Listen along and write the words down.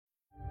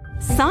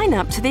Sign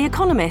up to The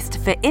Economist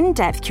for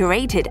in-depth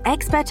curated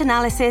expert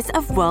analysis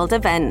of world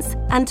events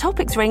and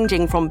topics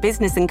ranging from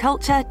business and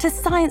culture to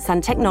science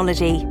and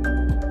technology.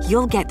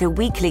 You'll get the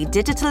weekly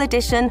digital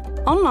edition,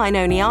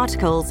 online-only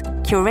articles,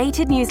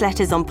 curated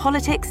newsletters on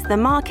politics, the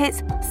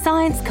markets,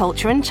 science,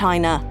 culture, and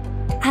China,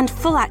 and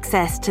full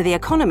access to The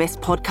Economist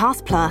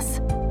Podcast Plus.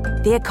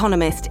 The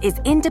Economist is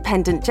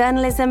independent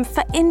journalism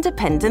for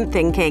independent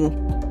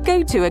thinking.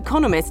 Go to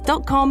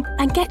economist.com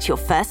and get your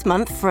first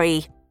month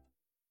free.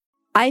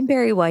 I'm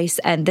Barry Weiss,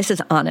 and this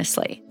is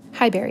Honestly.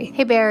 Hi, Barry.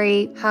 Hey,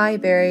 Barry. Hi,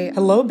 Barry.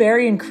 Hello,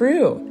 Barry and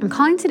crew. I'm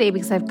calling today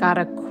because I've got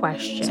a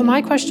question. So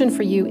my question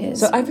for you is...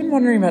 So I've been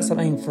wondering about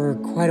something for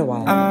quite a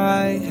while.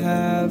 I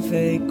have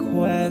a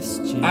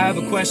question. I have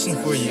a question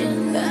for you.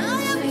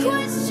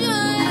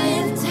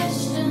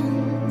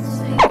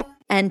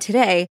 And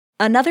today,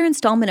 another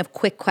installment of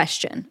Quick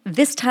Question,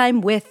 this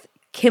time with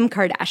Kim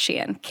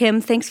Kardashian.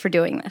 Kim, thanks for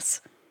doing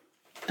this.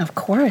 Of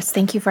course.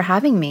 Thank you for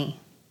having me.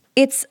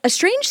 It's a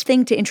strange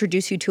thing to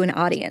introduce you to an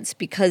audience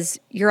because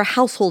you're a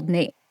household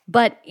name.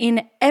 But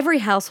in every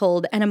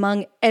household and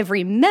among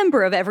every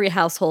member of every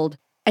household,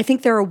 I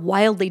think there are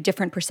wildly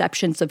different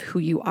perceptions of who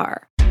you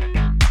are.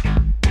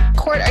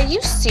 Court, are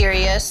you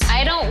serious?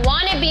 I don't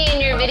want to be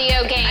in your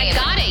video game. I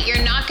got it.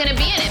 You're not going to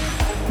be in it.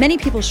 Many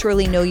people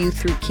surely know you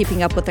through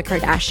Keeping Up with the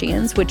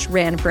Kardashians, which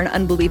ran for an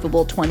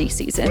unbelievable 20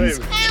 seasons.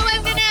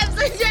 I'm going to have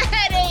such a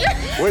headache.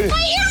 My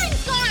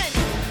earring's gone.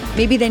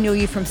 Maybe they know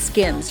you from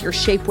Skims, your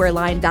shapewear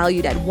line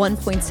valued at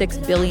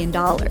 $1.6 billion.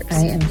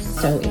 I am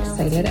so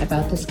excited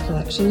about this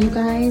collection, you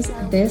guys.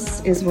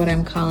 This is what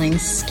I'm calling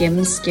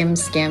Skims.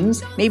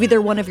 Maybe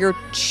they're one of your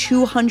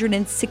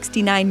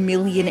 269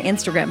 million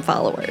Instagram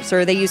followers,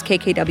 or they use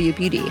KKW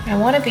Beauty. I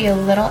want to be a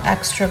little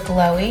extra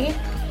glowy.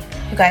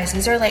 You guys,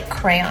 these are like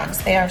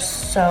crayons. They are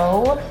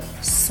so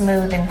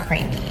smooth and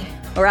creamy.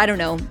 Or I don't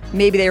know,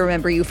 maybe they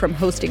remember you from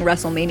hosting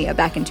WrestleMania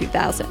back in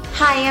 2000.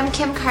 Hi, I'm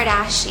Kim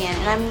Kardashian,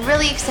 and I'm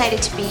really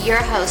excited to be your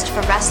host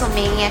for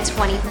WrestleMania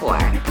 24.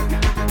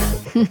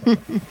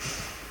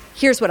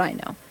 Here's what I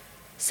know.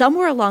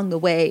 Somewhere along the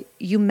way,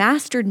 you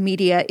mastered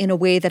media in a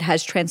way that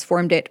has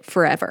transformed it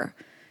forever.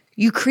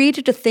 You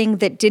created a thing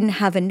that didn't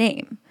have a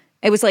name.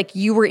 It was like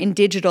you were in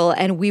digital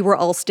and we were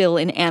all still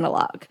in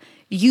analog.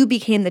 You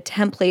became the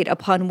template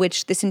upon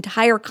which this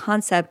entire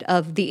concept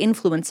of the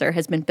influencer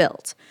has been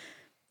built.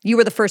 You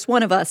were the first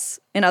one of us,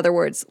 in other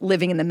words,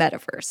 living in the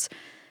metaverse.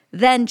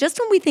 Then, just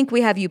when we think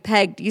we have you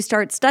pegged, you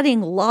start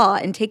studying law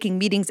and taking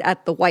meetings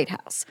at the White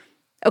House.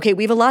 Okay,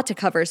 we have a lot to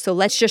cover, so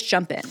let's just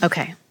jump in.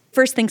 Okay.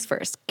 First things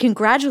first,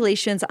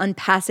 congratulations on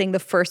passing the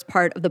first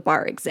part of the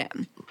bar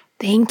exam.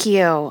 Thank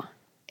you.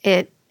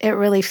 It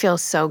really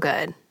feels so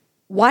good.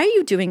 Why are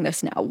you doing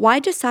this now? Why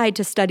decide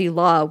to study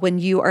law when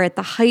you are at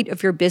the height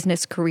of your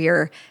business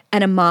career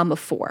and a mom of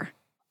 4?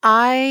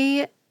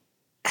 I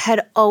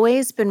had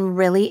always been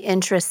really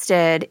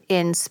interested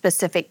in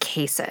specific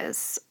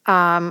cases.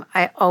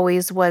 I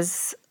always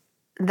was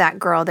that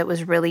girl that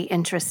was really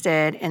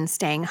interested in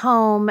staying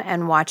home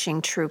and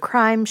watching true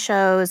crime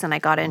shows, and I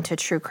got into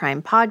true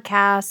crime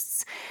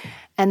podcasts.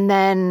 And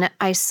then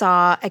I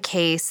saw a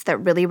case that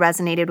really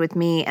resonated with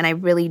me, and I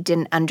really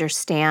didn't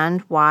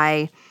understand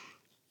why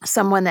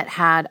someone that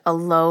had a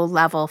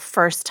low-level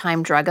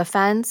first-time drug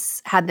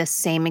offense had the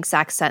same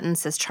exact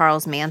sentence as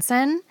Charles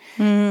Manson.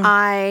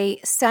 I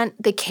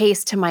sent the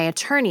case to my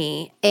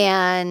attorney,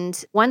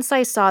 and once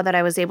I saw that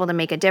I was able to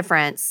make a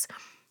difference,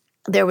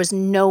 there was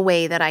no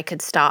way that I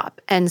could stop.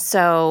 And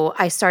so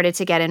I started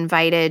to get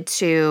invited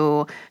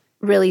to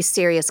really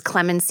serious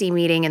clemency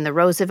meeting in the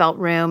Roosevelt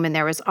Room, and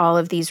there was all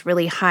of these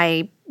really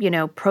high,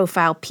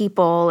 profile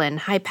people and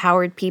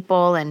high-powered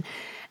people, and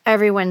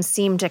everyone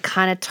seemed to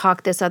kind of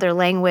talk this other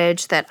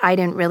language that I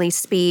didn't really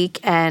speak.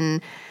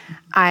 And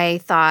I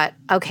thought,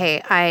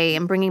 okay, I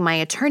am bringing my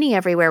attorney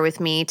everywhere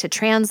with me to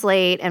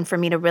translate and for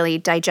me to really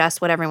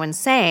digest what everyone's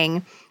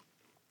saying.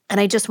 And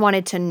I just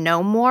wanted to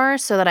know more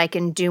so that I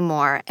can do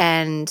more.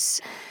 And,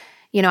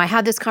 I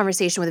had this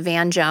conversation with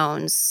Van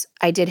Jones.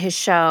 I did his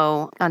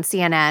show on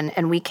CNN,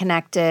 and we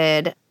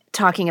connected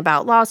talking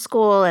about law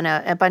school and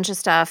a bunch of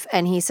stuff.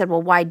 And he said,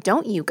 well, why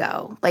don't you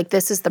go? Like,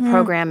 this is the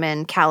program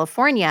in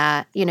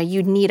California.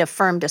 You'd need a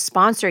firm to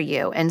sponsor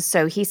you. And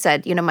so he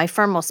said, my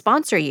firm will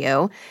sponsor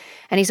you.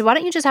 And he said, why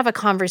don't you just have a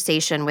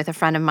conversation with a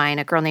friend of mine,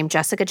 a girl named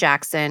Jessica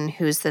Jackson,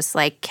 who's this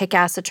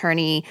kick-ass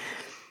attorney,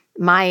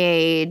 my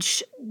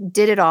age,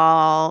 did it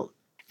all.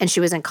 And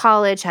she was in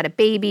college, had a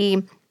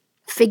baby,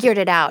 figured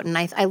it out. And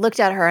I looked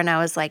at her and I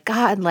was like,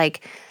 God,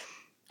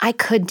 I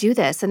could do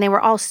this. And they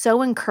were all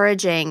so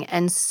encouraging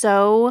and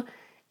so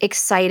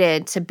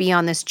excited to be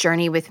on this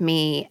journey with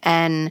me.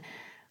 And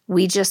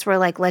we just were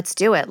like, let's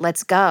do it.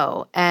 Let's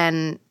go.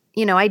 And,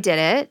 I did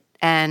it,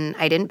 and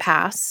I didn't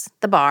pass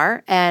the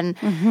bar. And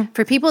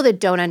for people that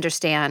don't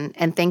understand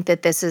and think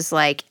that this is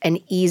an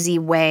easy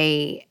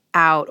way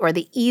out or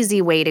the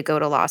easy way to go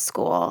to law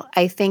school,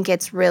 I think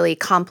it's really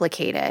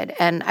complicated.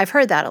 And I've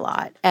heard that a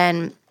lot.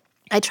 And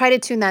I try to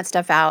tune that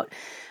stuff out.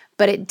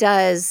 But it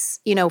does,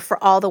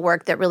 for all the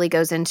work that really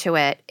goes into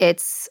it,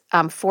 it's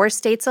 4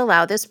 states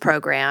allow this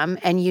program,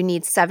 and you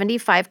need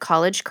 75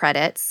 college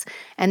credits,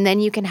 and then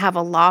you can have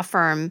a law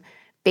firm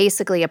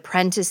basically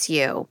apprentice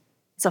you.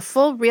 It's a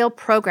full real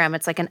program.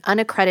 It's like an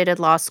unaccredited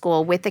law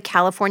school with the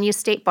California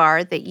State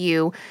Bar that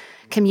you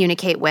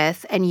communicate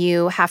with, and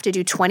you have to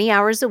do 20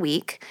 hours a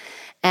week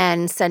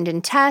and send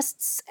in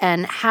tests,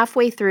 and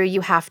halfway through you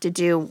have to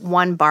do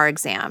 1 bar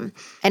exam,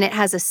 and it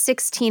has a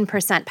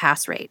 16%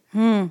 pass rate.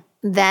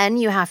 Then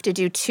you have to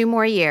do 2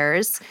 more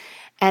years,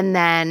 and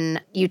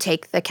then you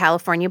take the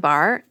California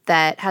bar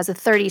that has a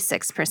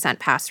 36%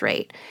 pass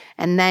rate,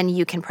 and then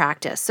you can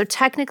practice. So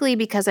technically,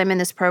 because I'm in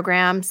this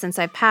program, since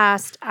I've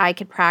passed, I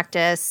could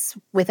practice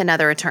with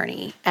another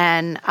attorney.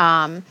 And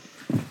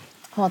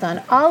hold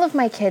on, all of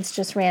my kids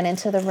just ran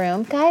into the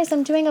room. Guys,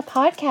 I'm doing a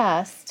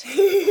podcast.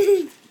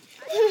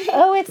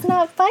 Oh, it's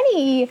not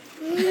funny.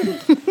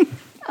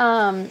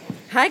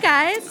 Hi,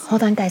 guys.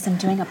 Hold on, guys, I'm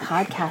doing a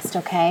podcast,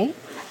 okay?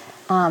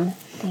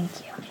 Thank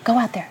you. Go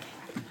out there.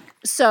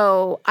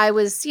 So I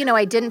was,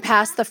 I didn't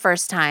pass the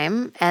first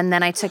time, and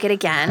then I took it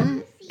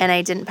again, and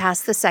I didn't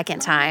pass the second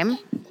time.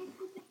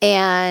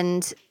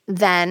 And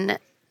then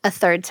a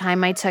third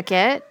time I took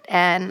it,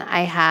 and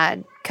I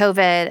had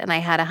COVID, and I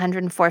had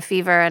 104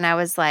 fever, and I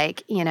was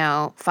like,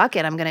 fuck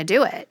it, I'm going to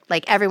do it.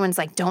 Like, everyone's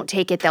like, don't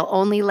take it. They'll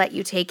only let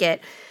you take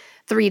it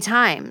 3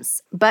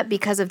 times. But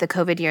because of the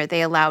COVID year,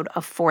 they allowed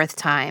a 4th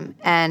time.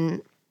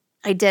 And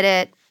I did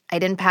it. I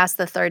didn't pass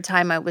the 3rd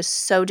time. I was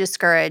so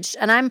discouraged.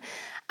 And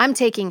I'm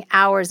taking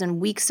hours and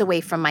weeks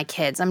away from my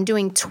kids. I'm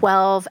doing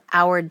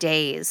 12-hour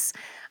days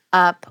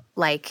up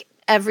like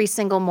every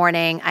single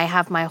morning. I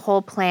have my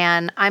whole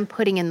plan. I'm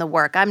putting in the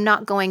work. I'm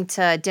not going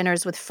to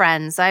dinners with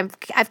friends. I've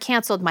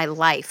canceled my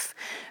life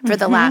for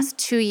the last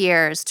 2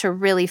 years to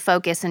really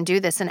focus and do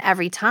this. And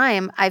every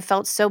time I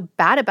felt so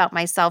bad about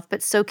myself,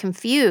 but so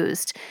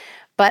confused.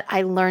 But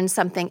I learned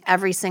something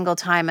every single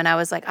time, and I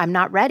was like, I'm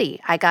not ready.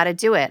 I got to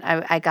do it.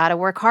 I got to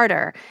work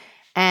harder.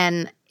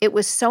 And it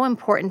was so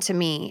important to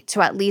me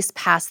to at least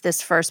pass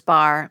this first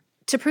bar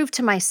to prove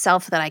to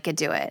myself that I could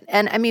do it.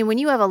 And I mean, when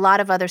you have a lot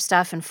of other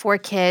stuff and 4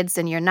 kids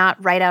and you're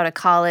not right out of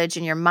college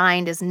and your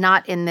mind is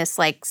not in this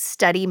like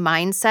study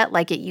mindset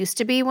like it used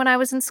to be when I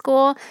was in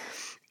school,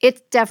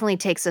 it definitely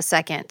takes a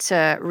second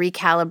to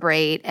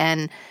recalibrate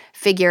and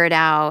figure it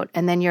out.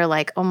 And then you're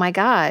like, oh my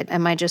God,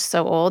 am I just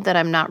so old that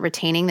I'm not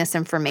retaining this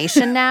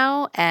information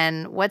now?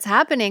 And what's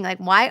happening? Like,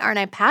 why aren't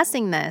I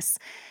passing this?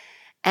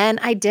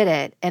 And I did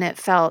it, and it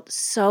felt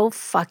so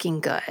fucking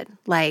good.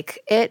 Like,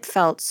 it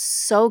felt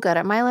so good.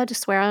 Am I allowed to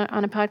swear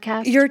on a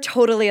podcast? You're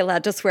totally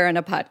allowed to swear on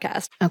a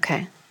podcast.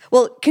 Okay.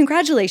 Well,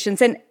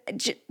 congratulations. And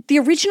the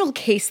original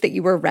case that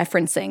you were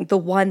referencing, the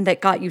one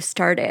that got you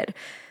started,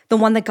 the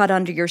one that got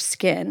under your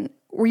skin,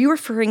 were you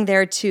referring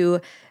there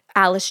to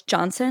Alice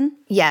Johnson?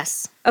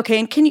 Yes. Okay,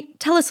 and can you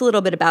tell us a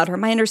little bit about her?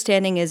 My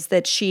understanding is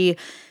that she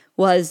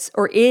was,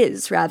 or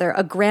is rather,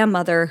 a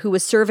grandmother who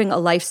was serving a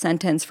life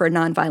sentence for a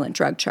nonviolent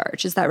drug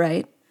charge. Is that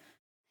right?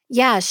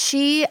 Yeah,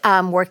 she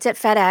worked at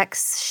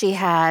FedEx. She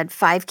had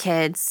 5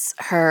 kids.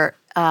 Her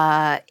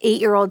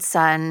 8-year-old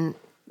son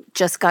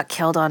just got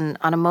killed on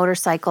a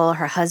motorcycle.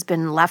 Her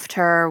husband left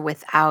her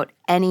without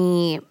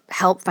any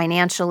help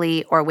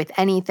financially or with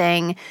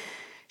anything.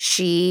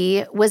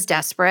 She was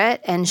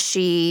desperate, and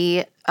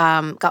she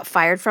got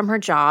fired from her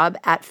job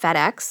at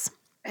FedEx.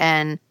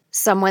 And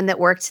someone that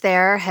worked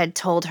there had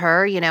told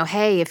her,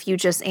 hey, if you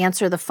just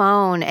answer the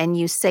phone and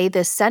you say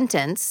this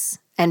sentence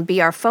and be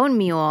our phone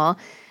mule,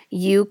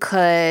 you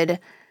could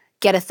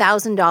get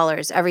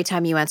 $1,000 every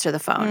time you answer the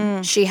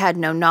phone. She had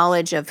no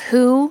knowledge of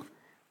who,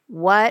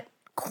 what,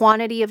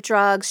 quantity of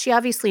drugs. She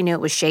obviously knew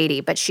it was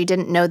shady, but she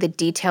didn't know the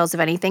details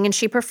of anything, and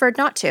she preferred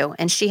not to.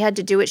 And she had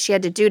to do what she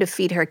had to do to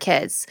feed her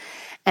kids.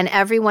 And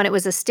everyone, it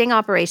was a sting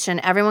operation.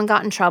 Everyone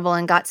got in trouble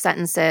and got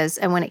sentences.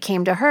 And when it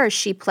came to her,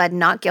 she pled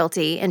not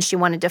guilty, and she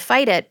wanted to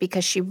fight it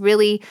because she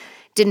really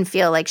didn't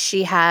feel like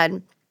she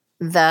had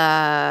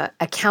the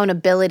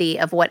accountability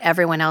of what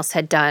everyone else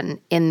had done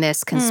in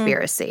this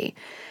conspiracy.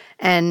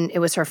 And it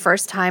was her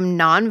first time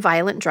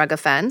nonviolent drug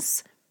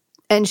offense.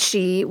 And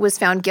she was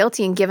found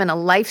guilty and given a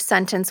life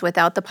sentence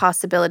without the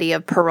possibility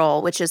of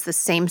parole, which is the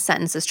same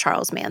sentence as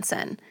Charles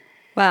Manson.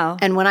 Wow.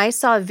 And when I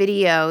saw a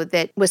video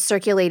that was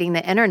circulating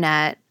the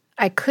internet,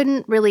 I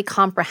couldn't really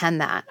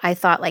comprehend that. I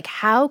thought, like,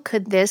 how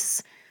could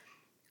this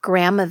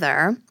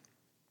grandmother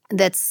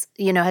that's,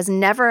 has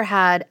never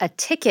had a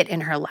ticket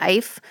in her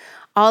life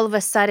all of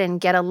a sudden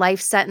get a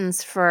life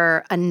sentence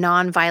for a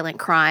nonviolent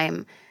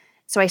crime?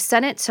 So I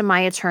sent it to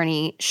my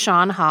attorney,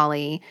 Sean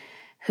Hawley,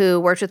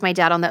 who worked with my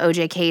dad on the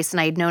OJ case, and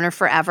I had known her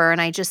forever.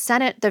 And I just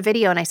sent it the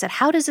video, and I said,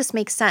 how does this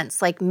make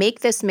sense? Like,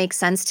 make this make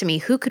sense to me.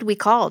 Who could we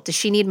call? Does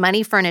she need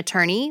money for an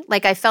attorney?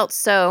 Like, I felt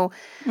so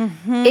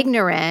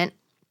ignorant.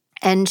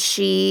 And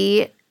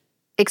she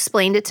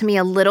explained it to me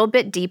a little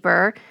bit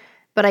deeper,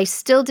 but I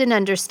still didn't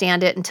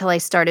understand it until I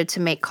started to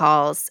make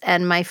calls.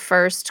 And my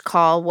first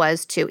call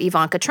was to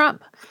Ivanka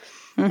Trump.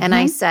 And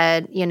I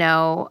said,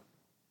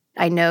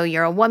 I know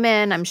you're a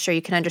woman. I'm sure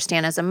you can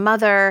understand as a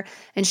mother.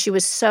 And she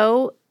was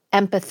so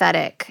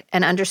empathetic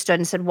and understood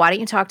and said, why don't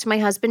you talk to my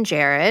husband,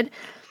 Jared?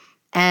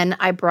 And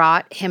I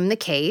brought him the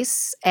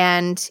case,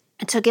 and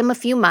it took him a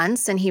few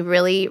months, and he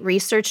really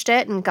researched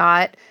it and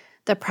got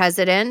the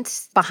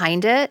president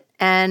behind it,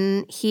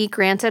 and he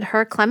granted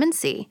her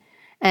clemency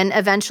and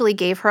eventually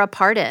gave her a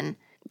pardon.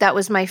 That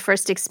was my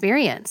first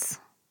experience.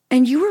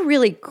 And you were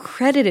really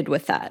credited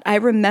with that. I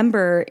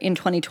remember in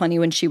 2020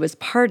 when she was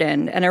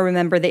pardoned, and I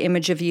remember the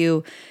image of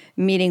you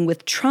meeting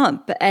with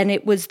Trump, and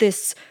it was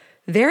this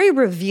very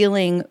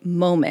revealing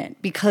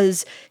moment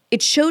because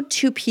it showed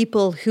two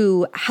people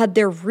who had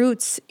their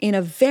roots in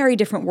a very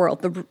different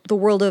world, the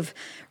world of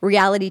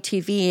reality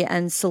TV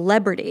and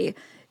celebrity,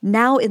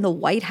 now in the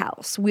White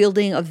House,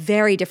 wielding a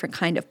very different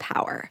kind of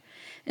power.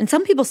 And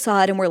some people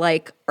saw it and were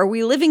like, are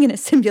we living in a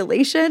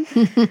simulation?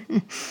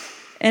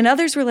 And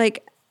others were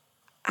like,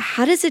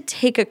 how does it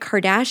take a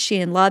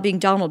Kardashian lobbying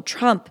Donald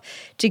Trump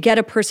to get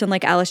a person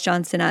like Alice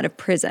Johnson out of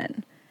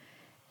prison?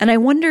 And I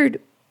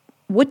wondered,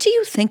 what do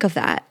you think of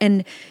that?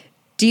 And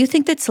do you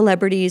think that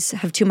celebrities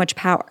have too much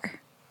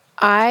power?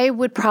 I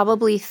would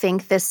probably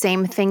think the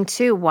same thing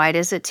too. Why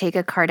does it take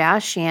a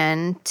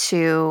Kardashian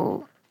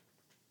to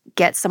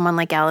get someone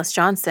like Alice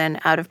Johnson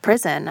out of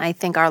prison? I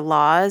think our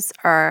laws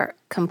are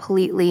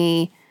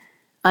completely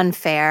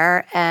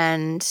unfair,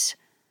 and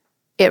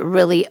it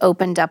really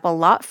opened up a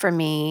lot for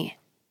me.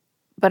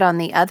 But on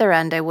the other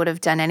end, I would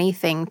have done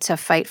anything to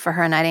fight for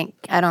her, and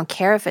I don't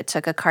care if it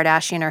took a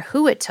Kardashian or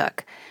who it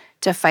took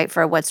to fight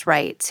for what's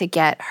right, to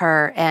get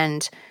her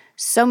and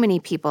so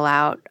many people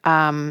out.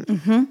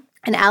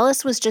 And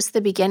Alice was just the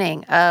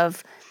beginning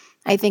of,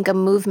 I think, a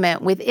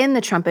movement within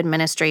the Trump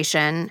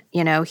administration.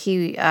 You know,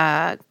 he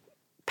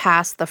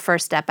passed the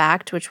First Step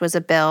Act, which was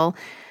a bill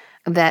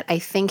that I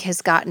think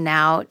has gotten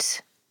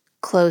out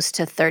close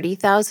to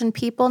 30,000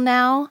 people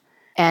now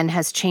and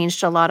has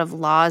changed a lot of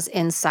laws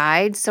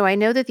inside. So I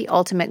know that the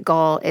ultimate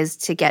goal is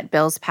to get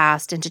bills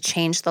passed and to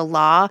change the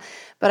law,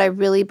 but I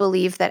really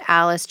believe that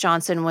Alice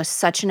Johnson was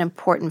such an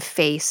important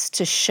face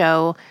to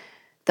show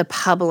the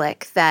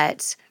public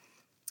that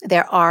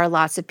there are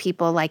lots of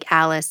people like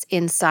Alice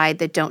inside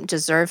that don't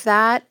deserve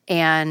that.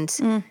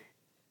 And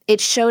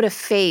it showed a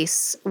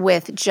face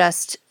with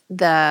just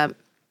the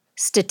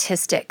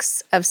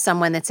statistics of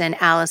someone that's in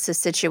Alice's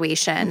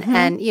situation.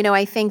 And, you know,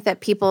 I think that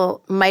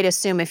people might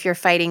assume if you're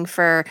fighting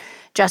for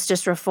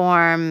justice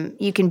reform,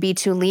 you can be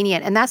too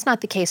lenient. And that's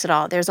not the case at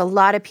all. There's a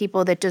lot of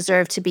people that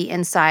deserve to be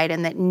inside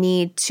and that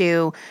need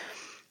to,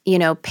 you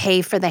know,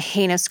 pay for the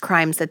heinous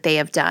crimes that they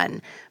have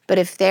done. But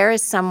if there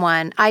is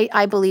someone,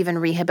 I believe in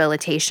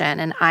rehabilitation,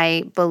 and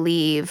I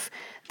believe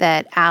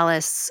that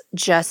Alice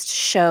just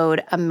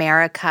showed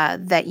America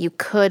that you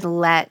could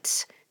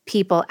let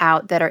people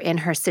out that are in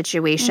her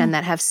situation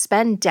that have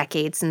spent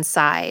decades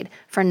inside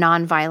for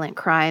nonviolent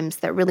crimes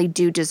that really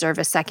do deserve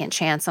a second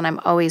chance, and I'm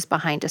always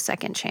behind a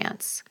second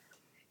chance.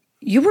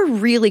 You were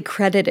really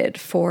credited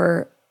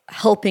for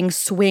helping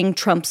swing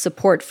Trump's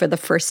support for the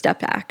First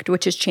Step Act,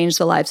 which has changed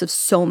the lives of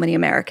so many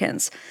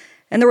Americans.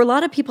 And there were a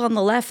lot of people on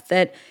the left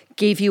that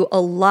gave you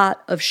a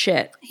lot of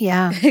shit.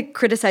 Yeah.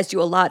 Criticized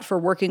you a lot for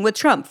working with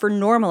Trump, for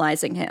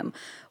normalizing him.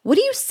 What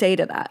do you say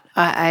to that?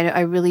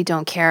 I really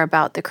don't care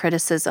about the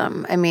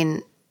criticism. I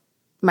mean,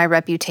 my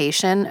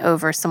reputation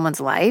over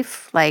someone's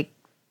life, like,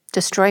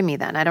 destroy me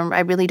then. I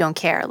really don't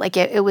care. Like,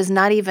 it was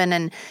not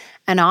even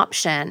an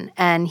option,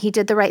 and he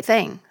did the right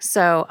thing.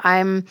 So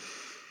I'm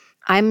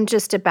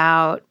just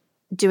about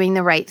doing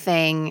the right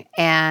thing,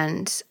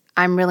 and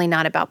I'm really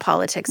not about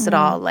politics at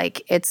all.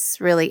 Like, it's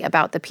really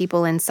about the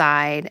people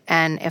inside,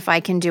 and if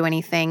I can do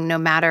anything, no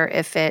matter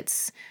if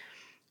it's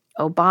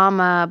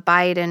Obama,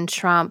 Biden,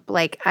 Trump,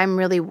 like, I'm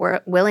really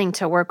willing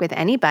to work with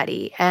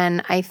anybody.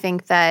 And I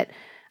think that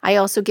I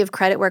also give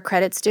credit where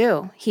credit's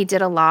due. He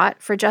did a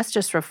lot for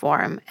justice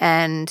reform.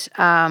 And,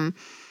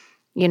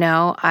 you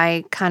know,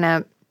 I kind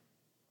of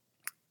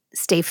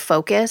stay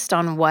focused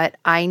on what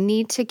I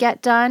need to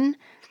get done.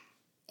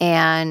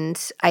 And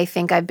I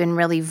think I've been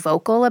really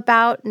vocal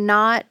about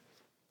not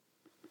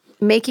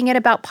making it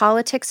about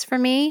politics for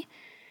me.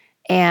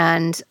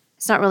 And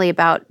it's not really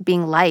about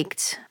being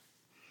liked.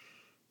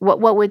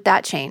 What would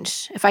that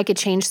change? If I could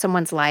change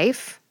someone's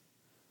life,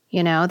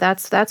 you know,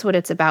 that's what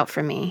it's about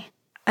for me.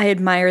 I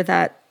admire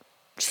that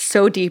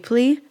so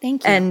deeply.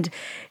 Thank you. And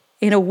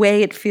in a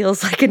way, it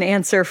feels like an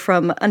answer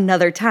from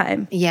another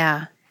time.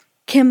 Yeah.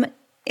 Kim,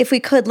 if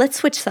we could, let's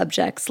switch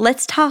subjects.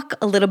 Let's talk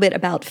a little bit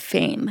about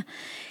fame.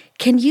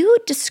 Can you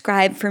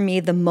describe for me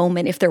the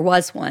moment, if there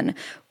was one,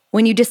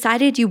 when you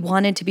decided you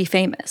wanted to be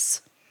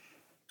famous?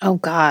 Oh,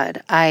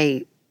 God.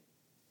 I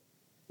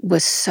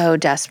was so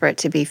desperate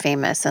to be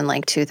famous in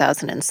like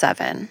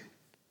 2007.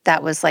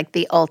 That was like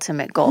the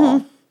ultimate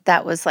goal.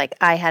 That was like,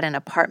 I had an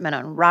apartment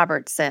on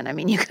Robertson. I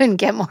mean, you couldn't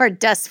get more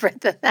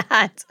desperate than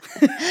that.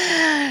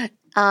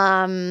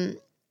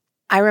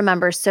 I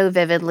remember so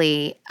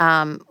vividly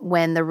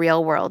when The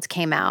Real World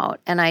came out,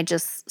 and I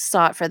just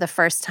saw it for the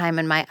first time,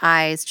 and my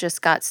eyes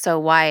just got so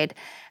wide.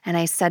 And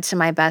I said to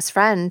my best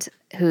friend,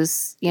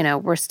 who's, you know,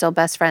 we're still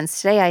best friends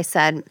today, I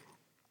said,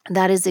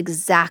 that is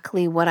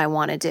exactly what I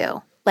want to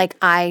do. Like,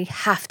 I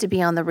have to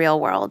be on The Real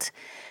World.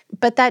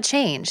 But that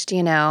changed,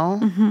 you know?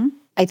 Mm-hmm.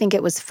 I think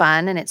it was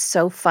fun, and it's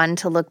so fun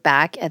to look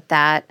back at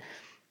that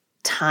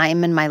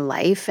time in my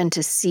life and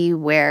to see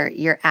where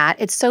you're at.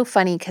 It's so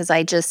funny because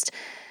I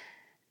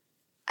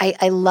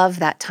love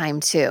that time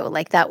too.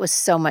 Like, that was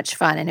so much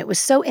fun, and it was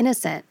so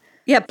innocent.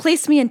 Yeah,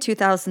 place me in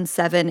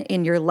 2007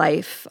 in your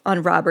life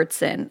on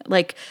Robertson.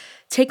 Like,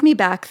 take me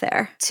back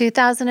there.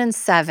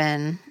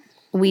 2007,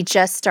 we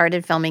just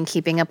started filming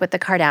Keeping Up with the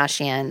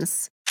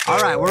Kardashians. All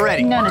right, we're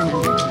ready. No.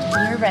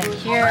 You're right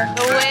here.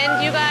 The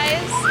wind, you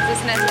guys? Is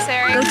this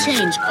necessary? No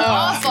change.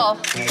 Awful.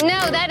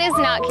 No, that is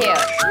not cute.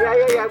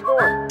 Yeah, I'm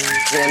going.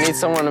 I need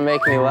someone to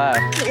make me laugh.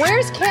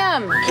 Where's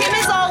Kim? Kim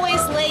is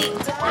always late.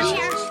 I'm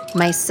here.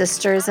 My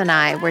sisters and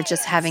I were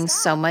just having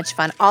so much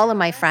fun. All of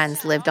my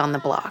friends lived on the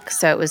block.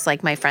 So it was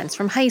like my friends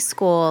from high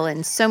school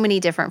and so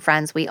many different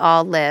friends. We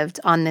all lived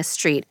on this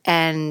street.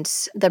 And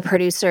the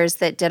producers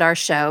that did our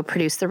show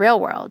produced The Real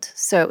World.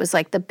 So it was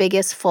like the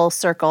biggest full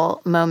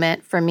circle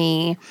moment for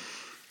me.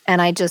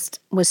 And I just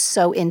was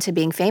so into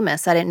being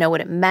famous. I didn't know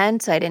what it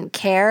meant. I didn't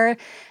care.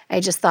 I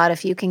just thought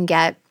if you can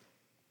get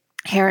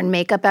hair and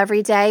makeup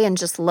every day and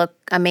just look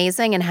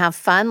amazing and have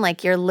fun,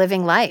 like, you're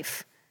living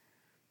life.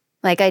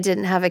 Like, I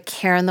didn't have a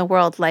care in the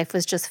world. Life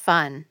was just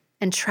fun.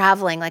 And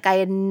traveling, like,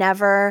 I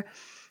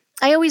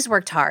always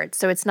worked hard.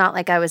 So it's not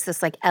like I was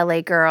this like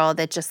LA girl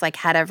that just like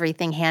had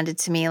everything handed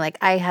to me. Like,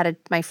 I had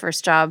my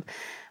first job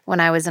when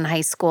I was in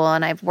high school,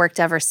 and I've worked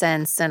ever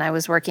since. And I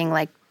was working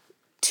like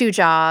 2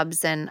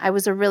 jobs, and I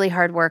was a really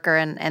hard worker,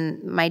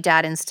 and my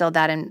dad instilled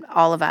that in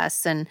all of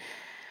us.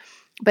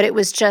 But it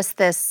was just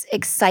this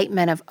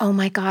excitement of, oh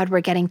my God,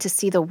 we're getting to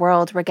see the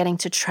world. We're getting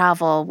to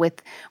travel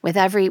with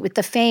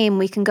the fame.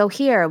 We can go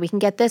here. We can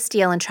get this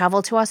deal and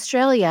travel to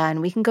Australia,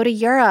 and we can go to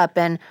Europe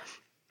and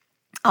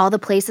all the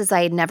places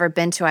I had never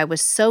been to. I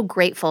was so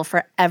grateful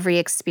for every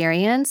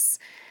experience,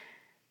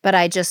 but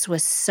I just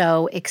was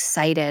so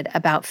excited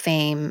about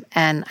fame.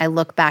 And I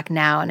look back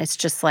now, and it's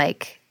just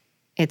like,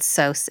 it's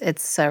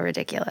so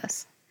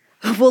ridiculous.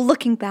 Well,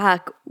 looking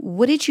back,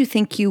 what did you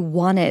think you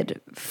wanted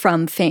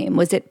from fame?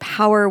 Was it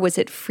power? Was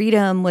it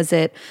freedom? Was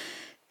it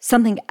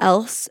something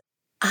else?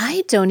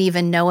 I don't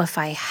even know if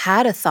I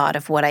had a thought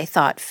of what I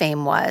thought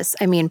fame was.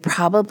 I mean,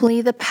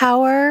 probably the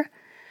power.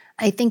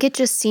 I think it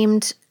just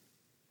seemed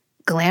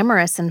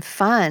glamorous and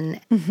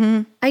fun.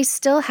 Mm-hmm. I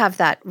still have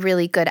that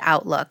really good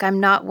outlook. I'm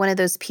not one of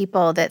those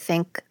people that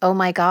think, oh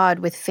my God,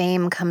 with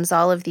fame comes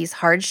all of these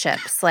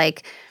hardships.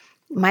 Like,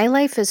 my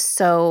life is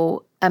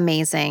so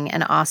amazing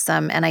and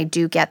awesome, and I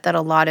do get that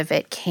a lot of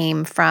it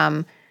came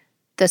from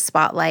the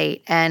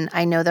spotlight, and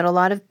I know that a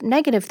lot of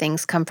negative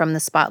things come from the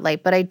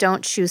spotlight, but I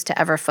don't choose to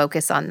ever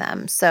focus on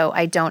them. So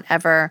I don't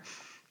ever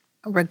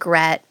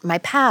regret my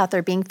path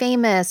or being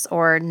famous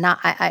or not.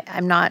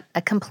 I'm not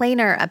a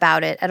complainer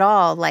about it at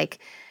all. Like,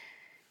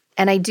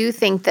 and I do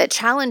think that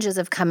challenges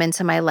have come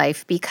into my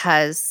life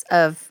because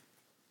of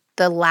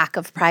the lack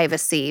of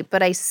privacy,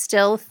 but I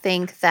still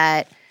think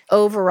that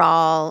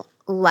overall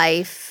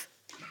life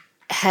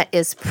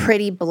is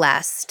pretty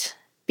blessed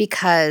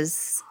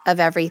because of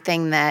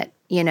everything that,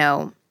 you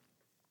know,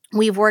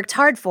 we've worked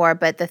hard for,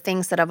 but the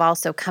things that have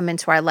also come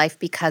into our life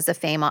because of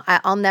fame,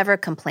 I'll never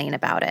complain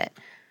about it.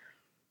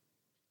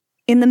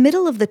 In the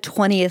middle of the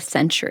 20th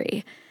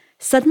century,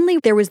 suddenly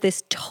there was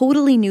this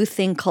totally new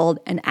thing called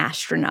an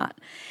astronaut.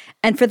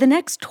 And for the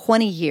next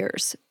 20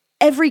 years,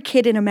 every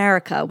kid in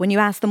America, when you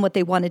asked them what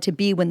they wanted to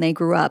be when they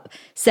grew up,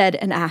 said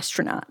an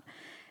astronaut.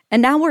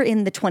 And now we're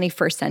in the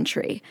 21st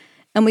century,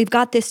 and we've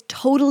got this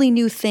totally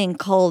new thing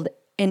called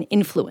an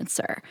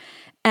influencer.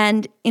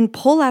 And in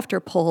poll after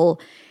poll,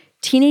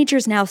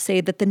 teenagers now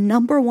say that the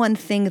number one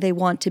thing they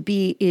want to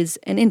be is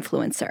an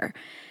influencer.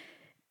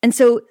 And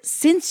so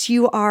since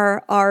you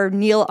are our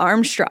Neil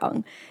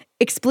Armstrong,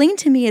 explain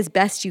to me as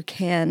best you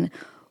can,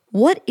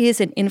 what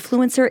is an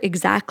influencer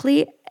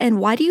exactly, and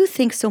why do you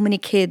think so many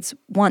kids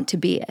want to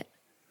be it?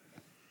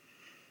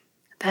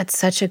 That's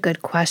such a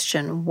good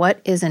question. What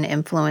is an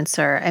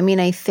influencer? I mean,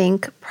 I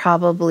think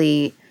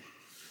probably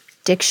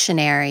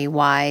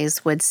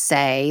dictionary-wise would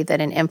say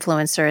that an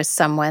influencer is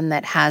someone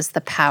that has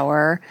the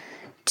power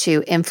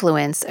to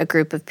influence a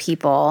group of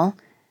people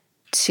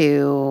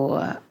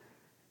to,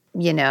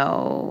 you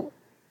know,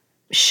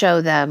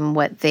 show them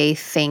what they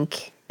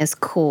think is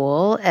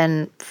cool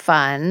and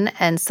fun,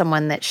 and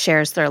someone that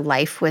shares their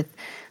life with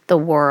the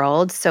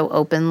world so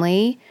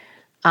openly.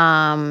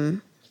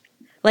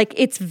 Like,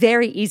 it's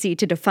very easy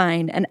to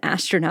define an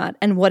astronaut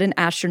and what an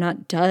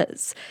astronaut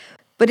does.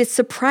 But it's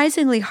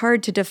surprisingly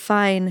hard to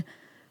define,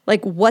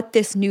 like, what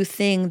this new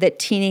thing that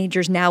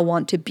teenagers now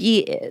want to be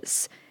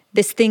is,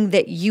 this thing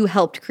that you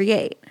helped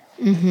create.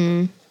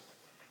 Mm-hmm.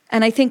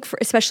 And I think,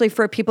 especially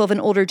for people of an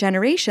older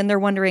generation, they're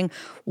wondering,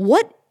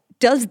 what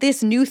does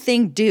this new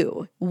thing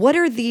do? What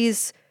are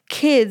these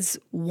kids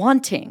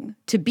wanting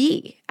to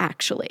be,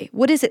 actually?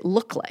 What does it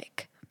look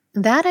like?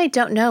 That I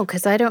don't know,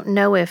 because I don't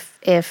know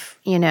if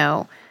you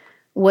know,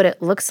 what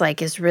it looks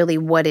like is really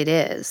what it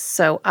is.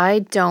 So I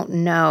don't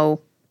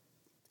know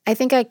I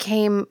think I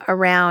came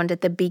around at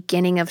the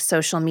beginning of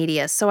social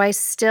media. So I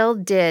still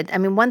did. I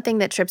mean, one thing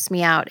that trips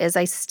me out is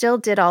I still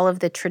did all of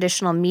the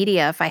traditional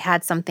media if I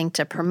had something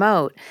to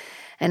promote.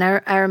 And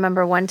I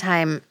remember one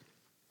time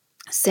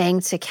saying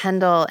to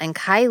Kendall and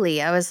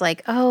Kylie, I was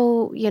like,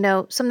 oh,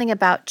 something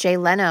about Jay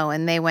Leno.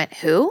 And they went,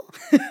 who?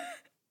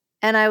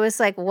 And I was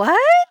like,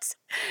 what?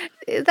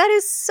 That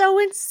is so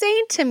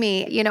insane to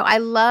me. I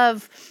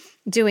love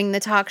doing the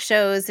talk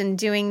shows and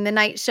doing the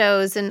night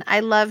shows, and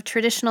I love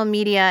traditional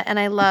media, and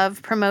I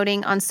love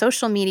promoting on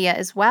social media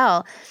as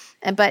well.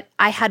 But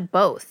I had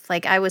both.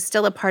 Like, I was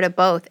still a part of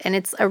both. And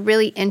it's a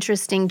really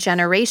interesting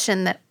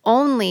generation that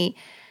only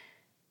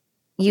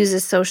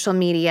uses social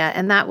media.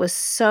 And that was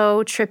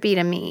so trippy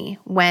to me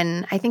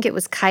when I think it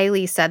was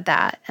Kylie said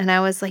that. And I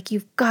was like,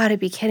 you've got to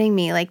be kidding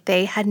me. Like,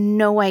 they had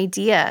no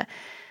idea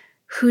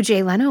who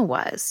Jay Leno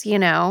was,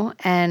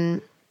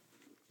 And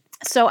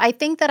so I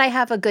think that I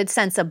have a good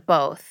sense of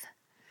both.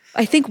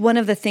 I think one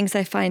of the things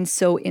I find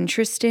so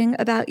interesting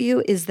about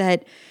you is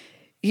that,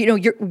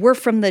 we're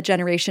from the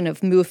generation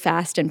of move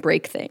fast and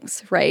break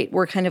things, right?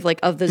 We're kind of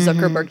like of the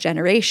Zuckerberg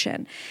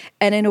generation.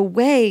 And in a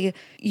way,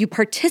 you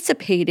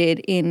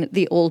participated in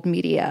the old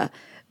media,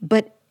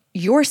 but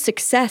your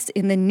success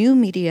in the new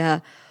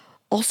media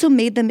also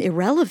made them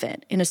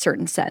irrelevant in a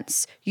certain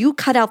sense. You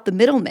cut out the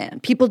middleman.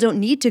 People don't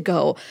need to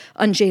go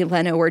on Jay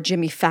Leno or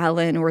Jimmy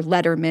Fallon or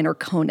Letterman or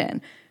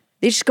Conan.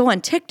 They just go on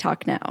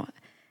TikTok now.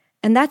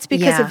 And that's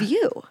because of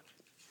you.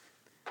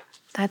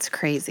 That's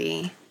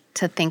crazy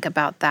to think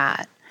about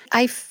that.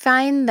 I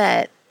find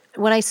that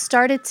when I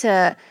started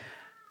to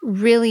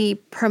really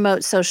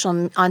promote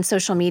on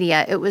social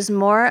media, it was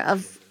more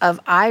of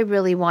I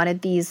really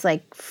wanted these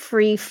like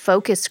free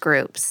focus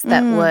groups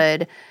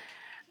that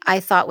I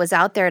thought was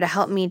out there to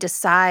help me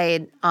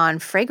decide on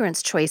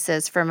fragrance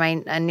choices for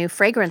a new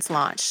fragrance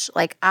launch.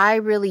 Like, I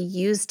really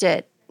used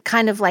it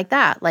kind of like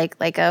that,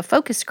 like a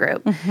focus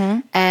group.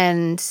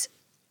 And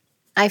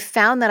I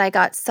found that I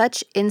got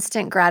such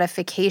instant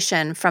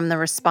gratification from the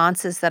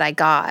responses that I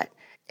got.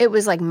 It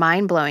was like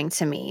mind-blowing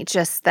to me,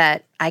 just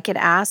that I could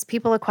ask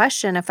people a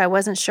question if I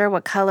wasn't sure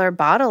what color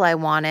bottle I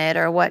wanted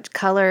or what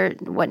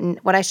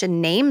I should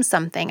name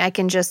something. I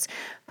can just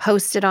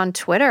post it on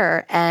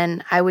Twitter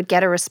and I would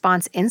get a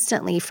response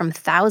instantly from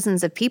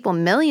thousands of people,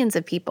 millions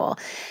of people.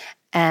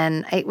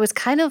 And it was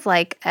kind of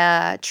like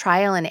a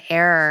trial and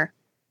error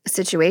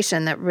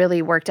situation that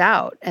really worked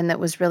out and that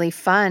was really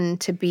fun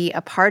to be a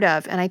part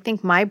of. And I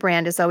think my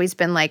brand has always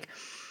been like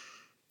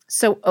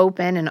so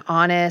open and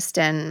honest,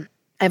 and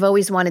I've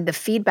always wanted the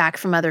feedback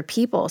from other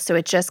people. So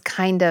it just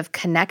kind of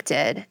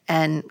connected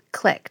and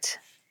clicked.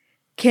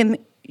 Kim,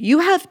 you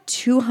have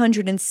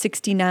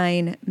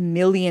 269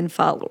 million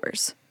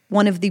followers,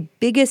 one of the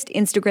biggest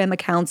Instagram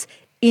accounts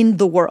in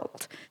the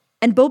world.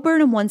 And Bo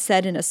Burnham once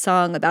said in a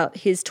song about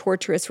his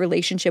torturous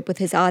relationship with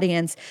his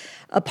audience,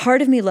 a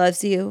part of me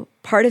loves you,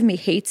 part of me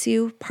hates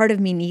you, part of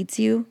me needs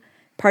you,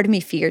 part of me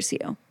fears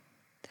you.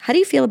 How do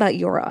you feel about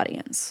your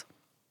audience?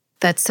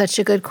 That's such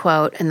a good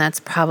quote, and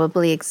that's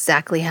probably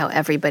exactly how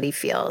everybody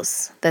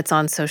feels that's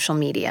on social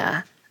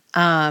media.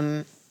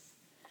 I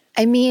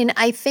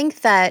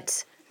think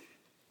that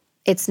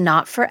it's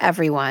not for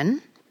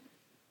everyone,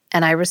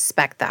 and I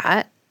respect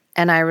that,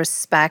 and I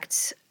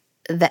respect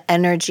the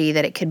energy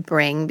that it could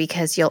bring,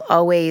 because you'll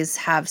always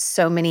have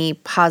so many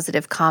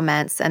positive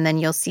comments and then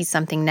you'll see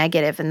something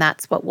negative, and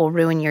that's what will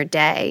ruin your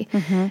day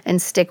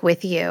and stick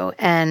with you.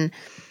 And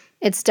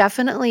it's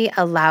definitely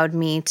allowed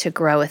me to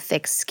grow a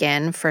thick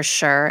skin for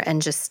sure,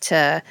 and just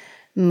to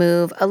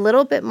move a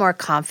little bit more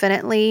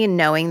confidently,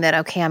 knowing that,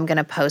 okay, I'm going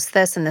to post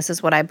this and this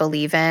is what I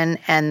believe in.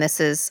 And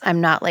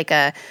I'm not like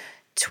a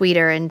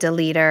tweeter and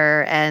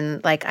deleter.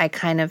 And like, I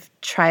kind of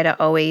try to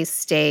always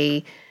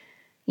stay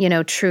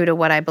true to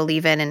what I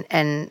believe in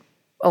and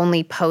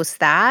only post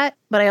that.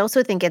 But I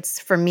also think it's,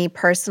 for me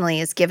personally,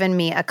 has given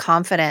me a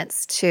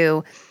confidence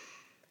to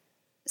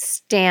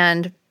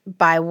stand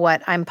by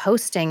what I'm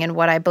posting and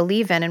what I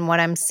believe in and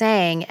what I'm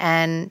saying,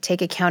 and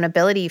take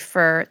accountability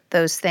for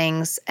those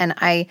things. And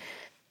I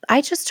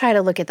just try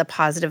to look at the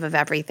positive of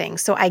everything.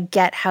 So I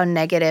get how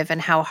negative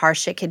and how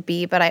harsh it could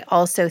be, but I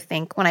also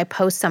think when I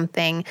post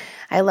something,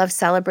 I love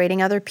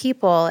celebrating other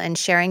people and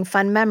sharing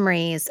fun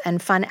memories and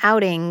fun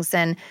outings.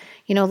 And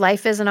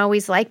life isn't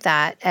always like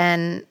that.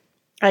 And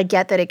I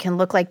get that it can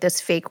look like this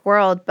fake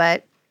world,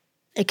 but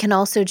it can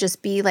also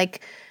just be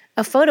like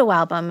a photo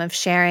album of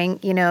sharing,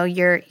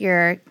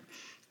 your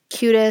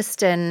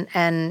cutest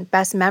and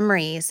best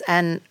memories.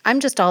 And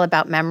I'm just all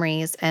about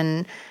memories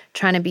and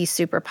trying to be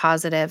super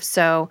positive.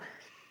 So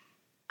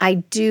I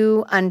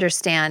do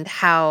understand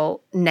how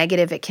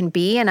negative it can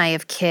be. And I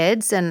have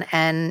kids and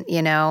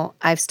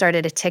I've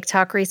started a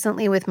TikTok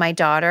recently with my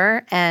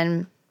daughter,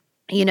 and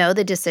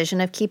the decision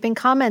of keeping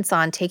comments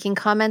on, taking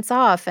comments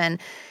off. And,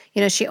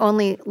 she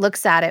only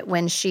looks at it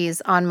when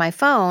she's on my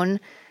phone.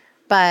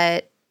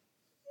 But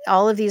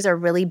all of these are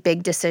really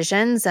big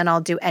decisions, and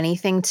I'll do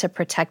anything to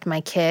protect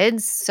my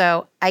kids.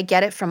 So I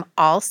get it from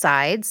all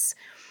sides.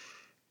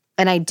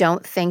 And I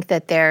don't think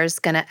that there's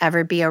going to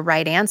ever be a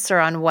right answer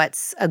on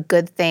what's a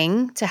good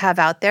thing to have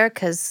out there,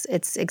 because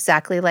it's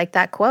exactly like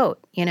that quote,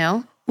 you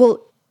know? Well,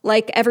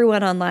 like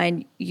everyone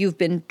online, you've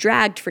been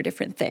dragged for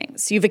different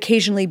things. You've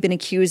occasionally been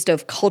accused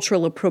of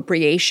cultural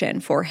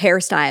appropriation for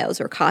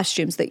hairstyles or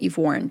costumes that you've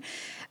worn.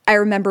 I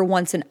remember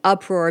once an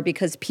uproar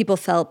because people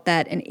felt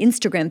that an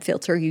Instagram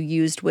filter you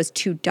used was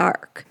too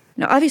dark.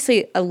 Now,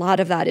 obviously, a lot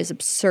of that is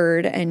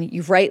absurd, and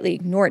you've rightly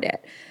ignored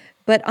it.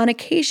 But on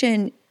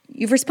occasion,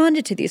 you've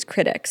responded to these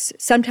critics,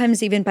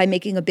 sometimes even by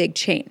making a big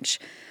change.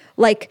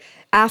 Like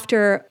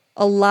after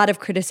a lot of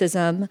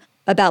criticism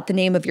about the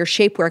name of your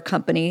shapewear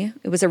company,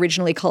 it was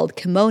originally called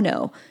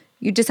Kimono,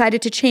 you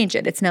decided to change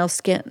it. It's now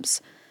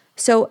Skims.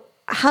 So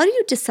how do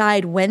you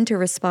decide when to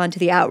respond to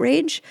the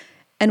outrage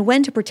and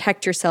when to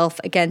protect yourself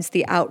against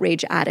the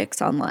outrage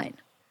addicts online?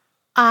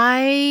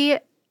 I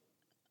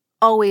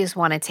always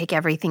want to take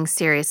everything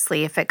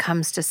seriously if it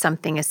comes to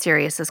something as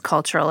serious as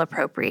cultural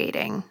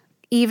appropriating.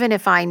 Even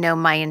if I know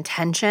my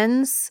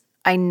intentions,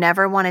 I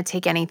never want to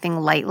take anything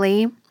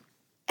lightly.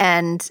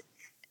 And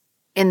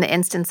in the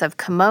instance of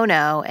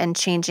Kimono and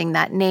changing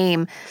that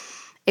name,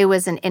 it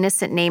was an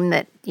innocent name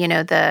that, you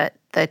know, the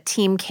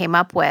team came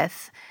up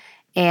with.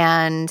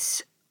 And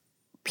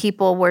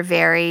people were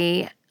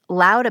very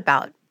loud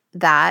about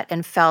that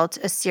and felt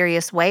a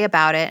serious way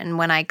about it. And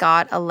when I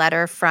got a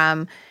letter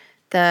from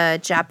the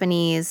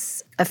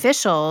Japanese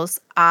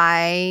officials,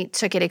 I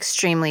took it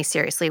extremely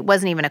seriously. It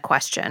wasn't even a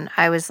question.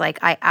 I was like,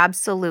 I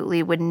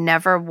absolutely would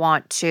never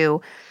want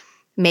to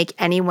make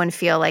anyone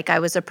feel like I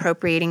was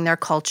appropriating their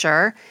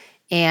culture.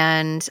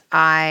 And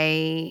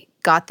I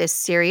got this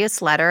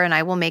serious letter, and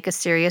I will make a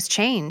serious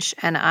change.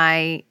 And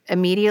I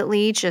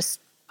immediately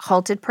just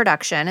halted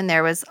production, and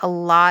there was a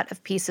lot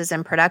of pieces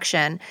in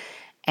production.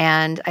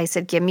 And I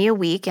said, give me a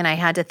week, and I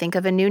had to think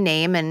of a new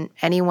name. And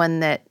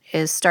anyone that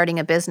is starting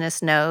a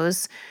business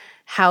knows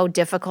how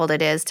difficult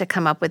it is to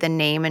come up with a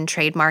name and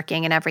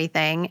trademarking and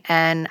everything.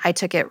 And I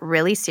took it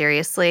really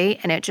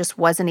seriously, and it just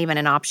wasn't even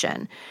an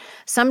option.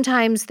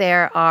 Sometimes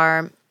there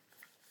are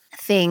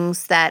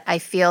things that I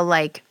feel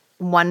like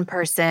one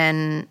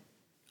person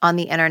on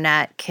the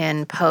internet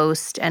can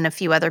post and a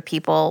few other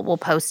people will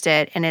post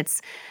it, and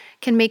it's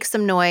can make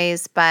some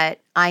noise,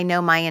 but I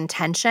know my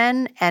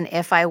intention. And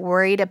if I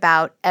worried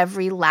about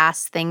every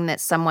last thing that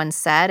someone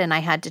said and I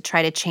had to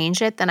try to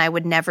change it, then I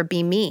would never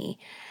be me.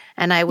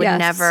 And I would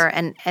never,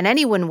 and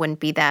anyone wouldn't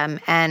be them.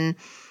 And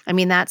I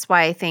mean, that's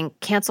why I think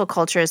cancel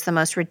culture is the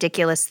most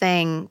ridiculous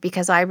thing,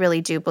 because I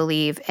really do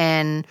believe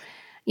in,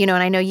 you know,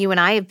 and I know you and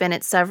I have been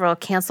at several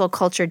cancel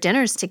culture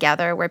dinners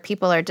together where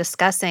people are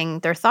discussing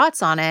their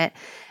thoughts on it.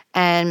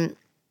 And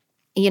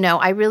you know,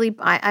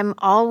 I'm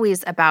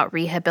always about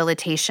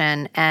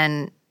rehabilitation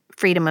and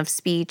freedom of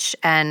speech,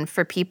 and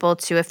for people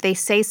to, if they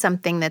say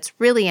something that's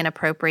really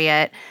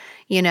inappropriate,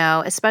 you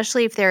know,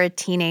 especially if they're a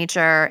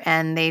teenager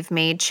and they've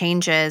made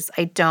changes,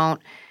 I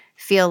don't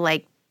feel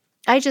like,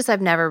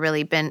 I've never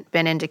really been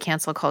into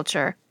cancel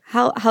culture.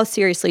 How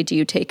seriously do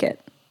you take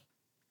it?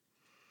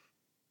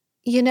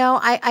 You know,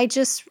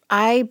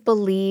 I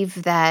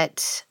believe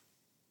that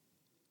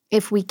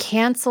if we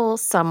cancel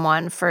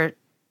someone for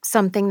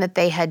something that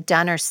they had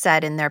done or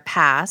said in their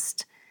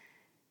past,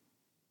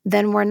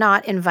 then we're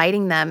not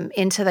inviting them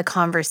into the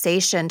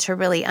conversation to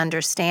really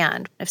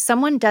understand. If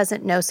someone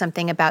doesn't know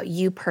something about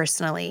you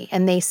personally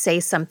and they say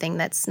something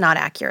that's not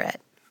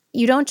accurate,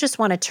 you don't just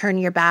want to turn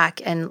your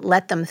back and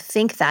let them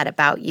think that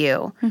about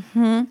you.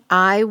 Mm-hmm.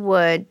 I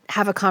would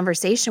have a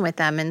conversation with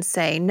them and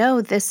say,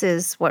 no, this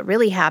is what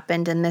really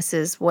happened and this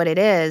is what it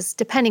is,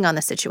 depending on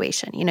the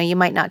situation. You know, you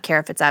might not care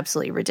if it's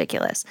absolutely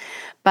ridiculous.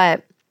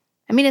 But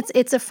I mean,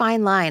 it's a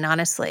fine line,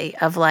 honestly,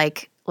 of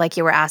like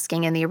you were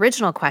asking in the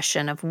original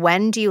question of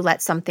when do you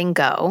let something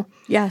go?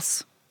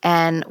 Yes.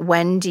 And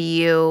when do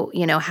you,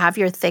 have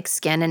your thick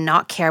skin and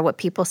not care what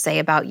people say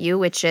about you,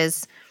 which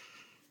is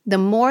the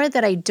more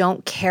that I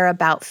don't care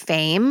about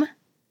fame,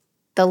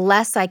 the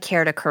less I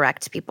care to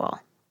correct people.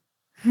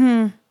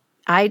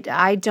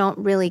 I don't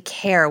really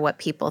care what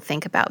people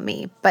think about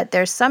me. But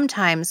there's some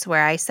times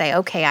where I say,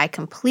 okay, I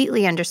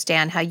completely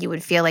understand how you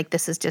would feel like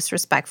this is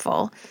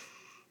disrespectful,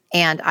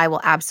 and I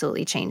will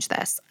absolutely change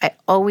this. I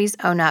always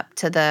own up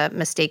to the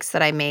mistakes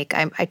that I make.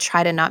 I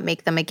try to not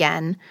make them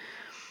again.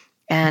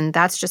 And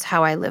that's just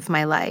how I live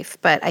my life.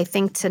 But I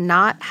think to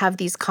not have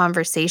these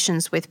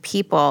conversations with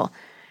people,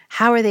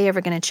 how are they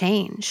ever going to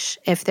change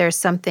if there's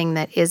something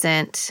that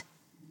isn't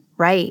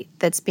right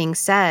that's being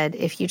said?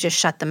 If you just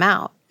shut them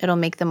out, it'll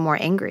make them more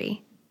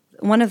angry.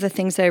 One of the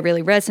things that I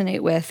really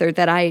resonate with, or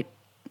that I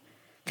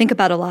think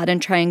about a lot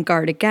and try and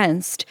guard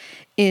against,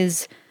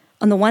 is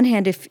on the one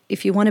hand,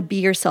 if you want to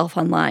be yourself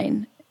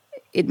online,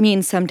 it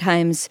means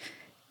sometimes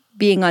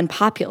being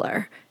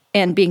unpopular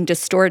and being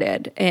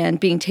distorted and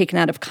being taken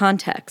out of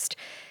context.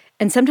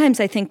 And sometimes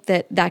I think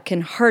that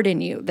can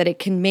harden you, that it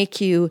can make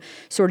you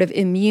sort of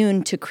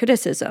immune to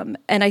criticism.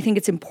 And I think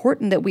it's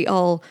important that we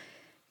all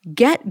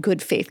get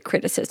good faith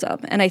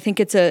criticism. And I think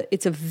it's a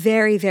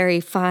very,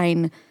 very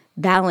fine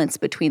balance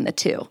between the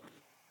two.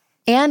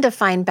 And a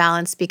fine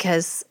balance,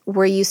 because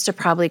we're used to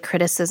probably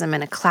criticism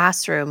in a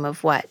classroom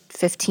of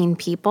 15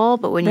 people,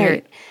 but when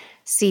you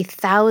see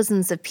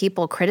thousands of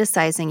people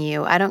criticizing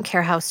you, I don't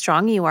care how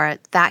strong you are,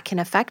 that can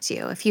affect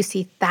you. If you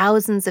see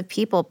thousands of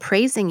people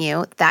praising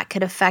you, that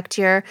could affect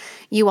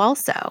you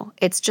also.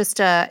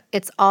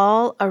 It's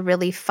all a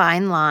really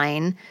fine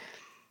line,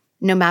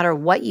 no matter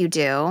what you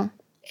do.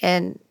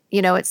 And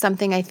it's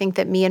something I think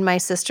that me and my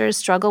sisters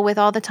struggle with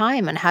all the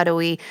time. And how do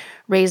we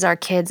raise our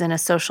kids in a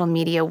social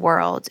media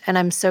world? And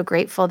I'm so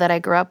grateful that I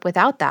grew up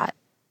without that.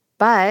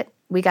 But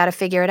we got to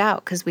figure it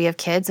out because we have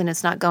kids and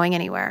it's not going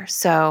anywhere.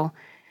 So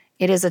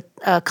it is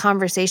a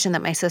conversation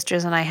that my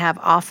sisters and I have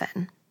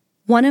often.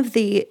 One of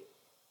the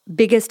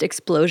biggest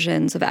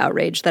explosions of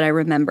outrage that I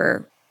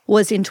remember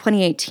was in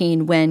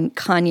 2018 when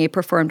Kanye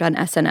performed on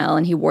SNL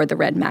and he wore the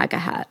red MAGA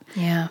hat.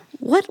 Yeah.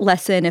 What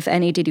lesson, if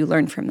any, did you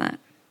learn from that?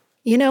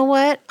 You know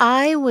what?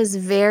 I was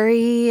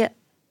very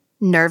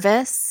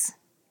nervous.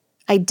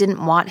 I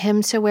didn't want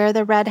him to wear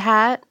the red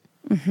hat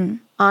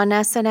on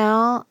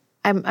SNL.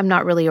 I'm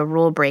not really a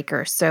rule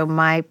breaker, so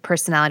my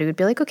personality would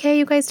be like, okay,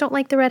 you guys don't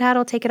like the red hat,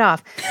 I'll take it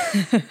off.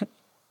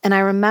 And I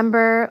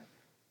remember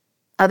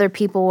other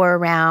people were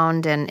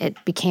around and it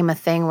became a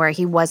thing where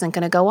he wasn't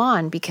going to go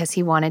on because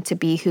he wanted to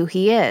be who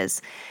he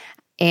is.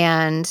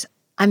 And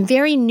I'm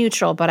very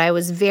neutral, but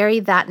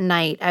that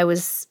night, I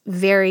was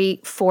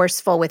very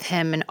forceful with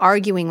him and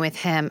arguing with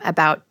him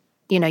about,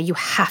 you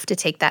have to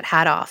take that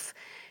hat off.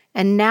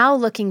 And now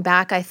looking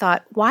back, I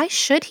thought, why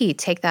should he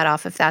take that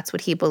off if that's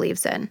what he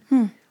believes in?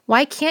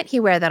 Why can't he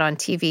wear that on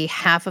TV?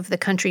 Half of the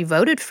country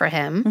voted for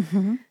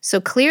him. So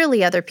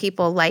clearly other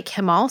people like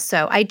him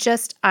also. I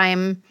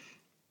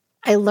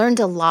learned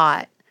a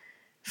lot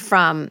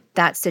from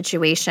that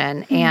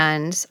situation.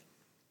 And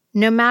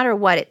no matter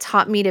what, it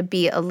taught me to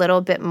be a little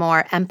bit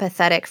more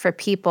empathetic for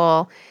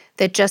people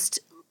that just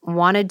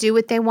want to do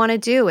what they want to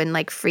do, and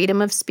like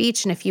freedom of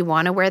speech. And if you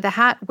want to wear the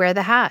hat, wear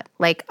the hat.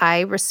 Like,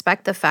 I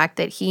respect the fact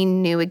that he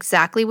knew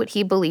exactly what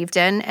he believed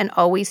in and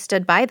always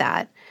stood by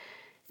that.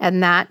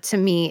 And that to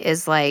me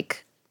is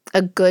like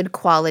a good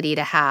quality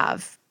to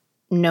have,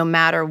 no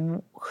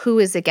matter who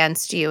is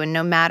against you and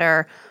no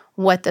matter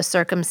what the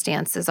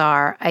circumstances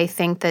are. I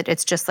think that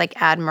it's just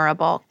like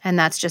admirable. And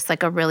that's just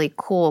like a really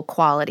cool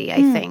quality,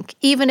 I think.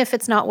 Even if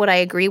it's not what I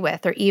agree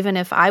with, or even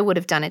if I would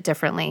have done it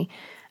differently,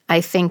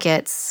 I think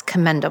it's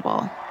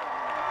commendable.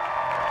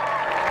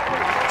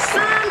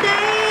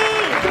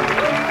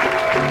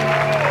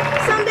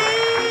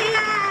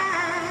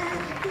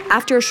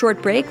 After a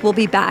short break, we'll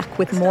be back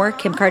with more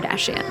Kim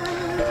Kardashian.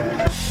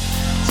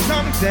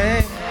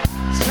 Someday,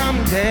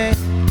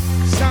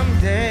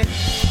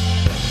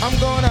 I'm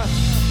gonna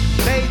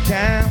lay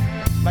down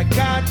like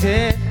God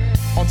did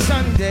on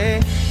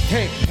Sunday.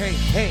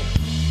 Hey.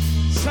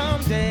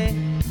 Someday,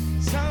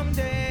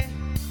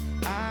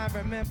 I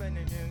remember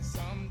it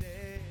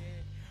someday.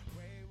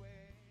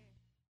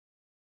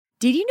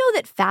 Did you know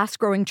that Fast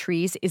Growing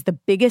Trees is the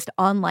biggest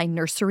online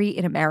nursery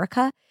in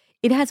America?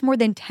 It has more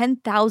than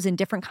 10,000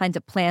 different kinds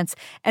of plants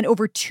and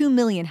over 2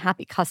 million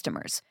happy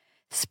customers.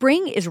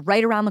 Spring is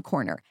right around the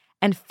corner,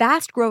 and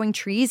Fast Growing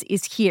Trees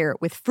is here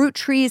with fruit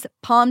trees,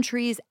 palm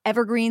trees,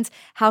 evergreens,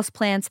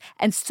 houseplants,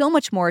 and so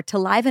much more to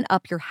liven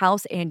up your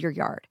house and your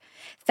yard.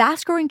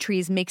 Fast Growing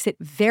Trees makes it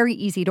very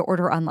easy to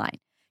order online.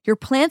 Your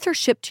plants are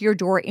shipped to your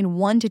door in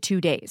 1 to 2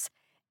 days.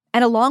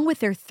 And along with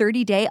their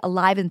 30-day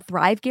Alive and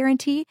Thrive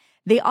guarantee,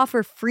 they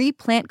offer free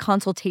plant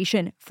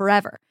consultation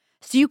forever.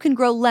 So you can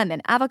grow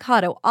lemon,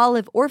 avocado,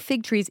 olive, or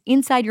fig trees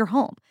inside your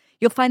home.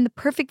 You'll find the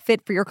perfect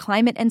fit for your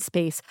climate and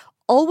space,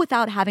 all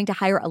without having to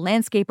hire a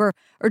landscaper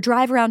or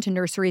drive around to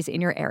nurseries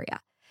in your area.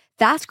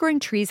 Fast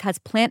Growing Trees has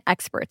plant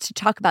experts to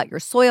talk about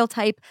your soil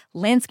type,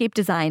 landscape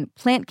design,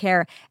 plant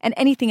care, and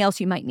anything else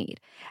you might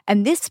need.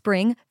 And this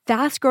spring,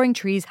 Fast Growing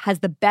Trees has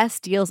the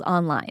best deals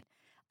online.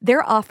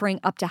 They're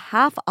offering up to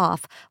half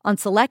off on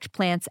select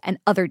plants and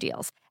other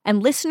deals.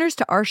 And listeners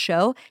to our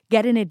show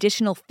get an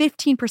additional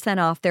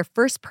 15% off their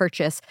first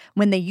purchase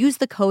when they use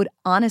the code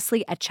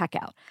HONESTLY at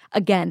checkout.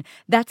 Again,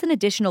 that's an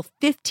additional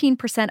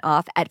 15%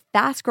 off at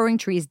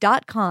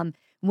fastgrowingtrees.com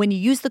when you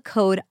use the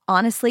code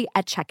HONESTLY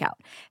at checkout.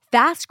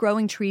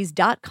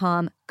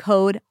 Fastgrowingtrees.com,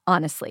 code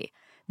HONESTLY.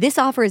 This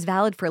offer is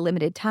valid for a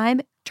limited time.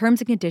 Terms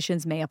and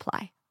conditions may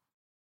apply.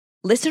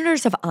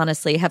 Listeners of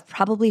Honestly have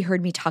probably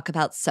heard me talk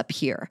about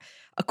Sapir,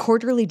 a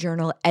quarterly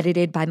journal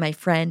edited by my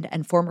friend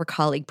and former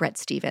colleague Bret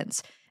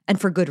Stephens,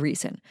 and for good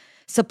reason.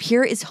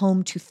 Sapir is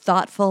home to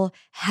thoughtful,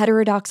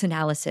 heterodox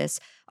analysis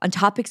on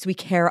topics we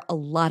care a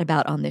lot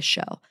about on this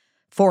show: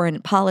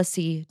 foreign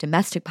policy,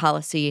 domestic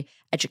policy,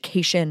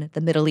 education,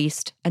 the Middle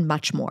East, and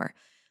much more.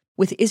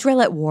 With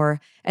Israel at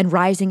war and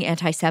rising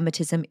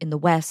anti-Semitism in the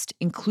West,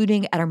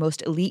 including at our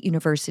most elite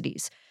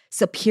universities,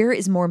 Sapir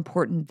is more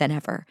important than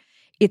ever.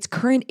 Its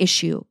current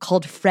issue,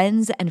 called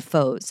Friends and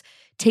Foes,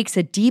 takes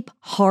a deep,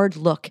 hard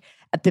look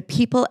at the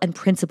people and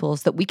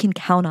principles that we can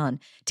count on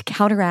to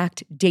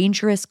counteract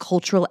dangerous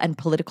cultural and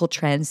political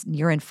trends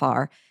near and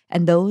far,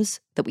 and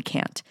those that we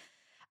can't.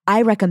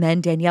 I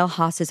recommend Danielle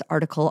Haas's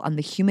article on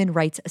the human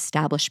rights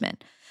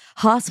establishment.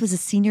 Haas was a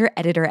senior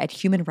editor at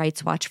Human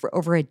Rights Watch for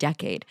over a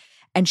decade,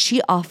 and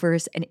she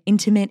offers an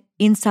intimate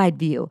inside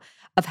view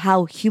of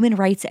how human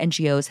rights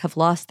NGOs have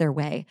lost their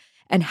way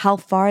and how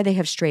far they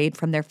have strayed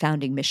from their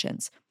founding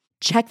missions.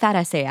 Check that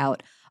essay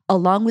out,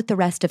 along with the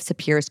rest of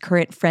Sapir's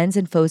current Friends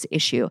and Foes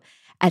issue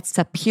at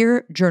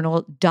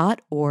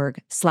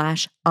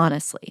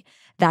sapirjournal.org/honestly.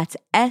 That's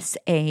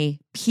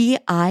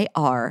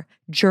SAPIR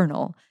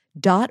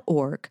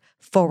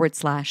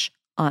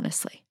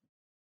journal.org/honestly.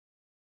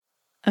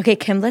 Okay,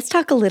 Kim, let's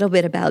talk a little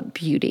bit about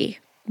beauty.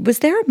 Was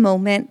there a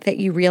moment that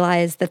you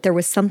realized that there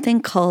was something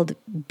called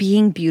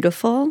being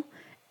beautiful?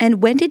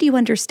 And when did you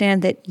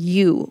understand that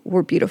you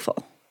were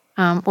beautiful?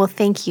 Well,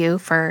 thank you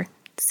for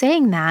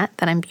saying that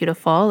I'm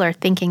beautiful, or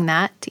thinking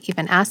that, to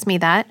even ask me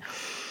that.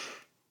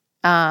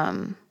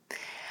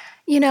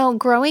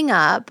 Growing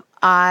up,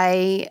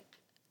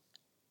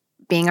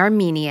 being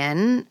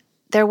Armenian,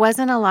 there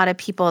wasn't a lot of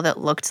people that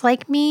looked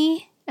like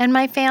me in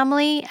my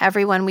family.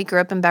 We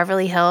grew up in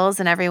Beverly Hills,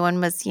 and everyone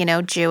was,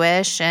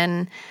 Jewish,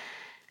 and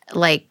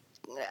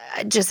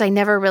I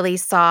never really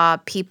saw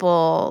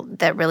people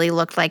that really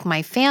looked like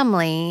my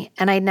family.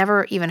 And I'd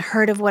never even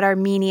heard of what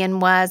Armenian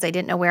was. I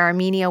didn't know where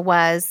Armenia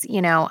was.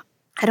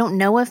 I don't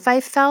know if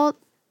I felt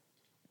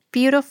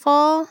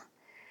beautiful,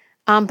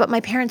 but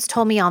my parents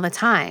told me all the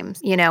time,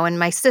 and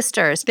my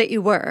sisters. That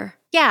you were.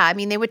 Yeah,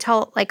 they would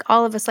tell,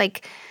 all of us,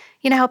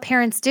 how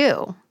parents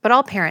do. But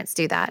all parents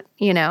do that,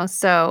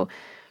 So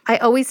I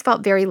always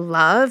felt very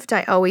loved.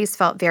 I always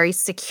felt very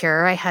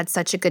secure. I had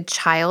such a good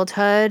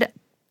childhood.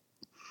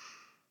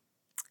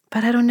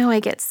 But I don't know,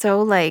 I get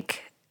so,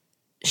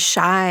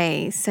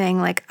 shy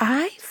saying,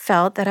 I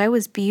felt that I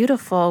was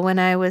beautiful when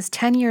I was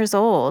 10 years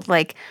old.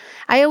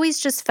 I always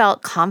just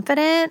felt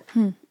confident.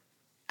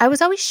 I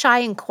was always shy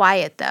and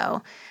quiet,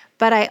 though.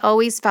 But I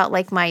always felt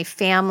like my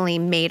family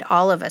made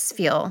all of us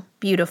feel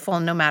beautiful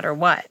no matter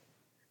what.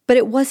 But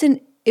it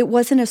wasn't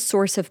a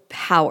source of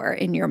power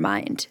in your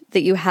mind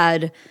that you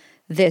had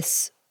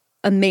this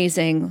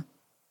amazing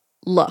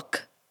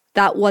look.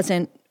 That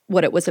wasn't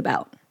what it was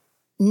about.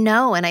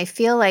 No, and I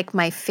feel like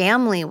my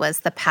family was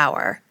the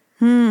power.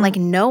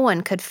 No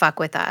one could fuck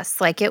with us.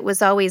 It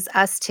was always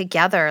us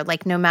together,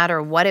 no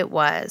matter what it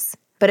was.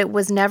 But it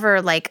was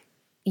never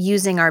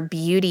using our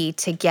beauty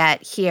to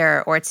get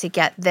here or to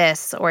get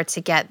this or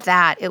to get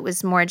that. It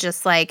was more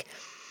just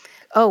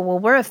oh, well,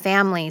 we're a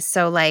family,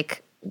 so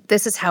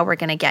this is how we're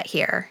going to get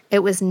here. It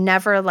was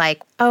never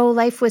oh,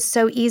 life was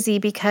so easy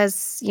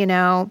because,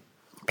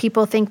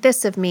 people think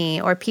this of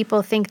me or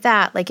people think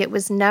that. It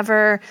was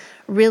never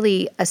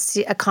really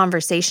a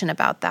conversation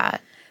about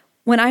that.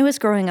 When I was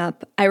growing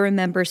up, I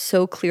remember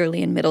so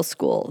clearly in middle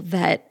school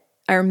that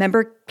I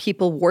remember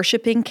people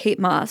worshiping Kate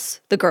Moss,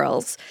 the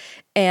girls,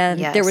 and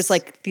there was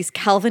these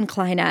Calvin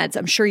Klein ads.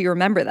 I'm sure you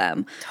remember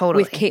them.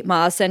 Totally. With Kate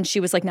Moss, and she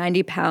was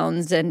 90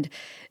 pounds, and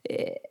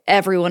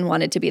everyone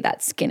wanted to be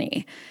that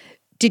skinny.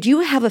 Did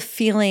you have a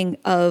feeling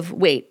of,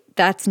 wait,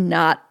 that's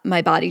not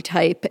my body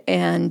type,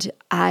 and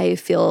I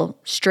feel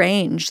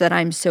strange that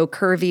I'm so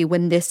curvy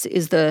when this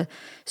is the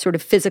sort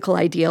of physical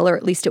ideal, or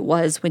at least it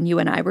was when you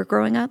and I were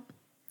growing up?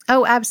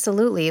 Oh,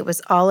 absolutely. It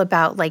was all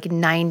about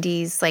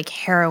 90s,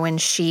 heroin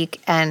chic.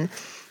 And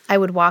I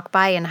would walk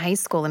by in high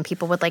school and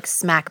people would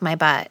smack my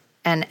butt.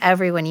 And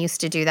everyone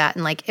used to do that.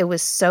 And it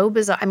was so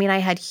bizarre. I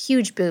had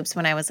huge boobs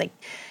when I was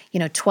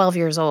 12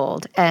 years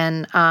old.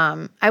 And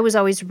I was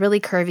always really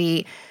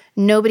curvy.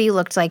 Nobody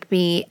looked like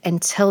me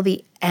until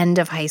the end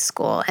of high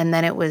school. And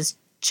then it was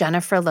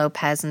Jennifer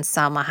Lopez and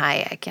Salma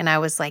Hayek. And I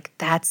was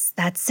that's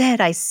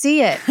it. I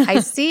see it. I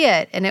see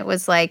it. And it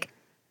was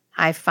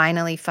I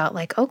finally felt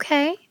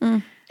okay.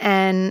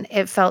 And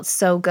it felt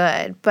so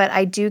good. But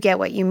I do get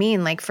what you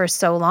mean. For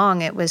so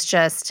long, it was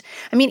just,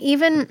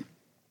 even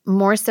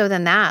more so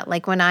than that,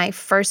 when I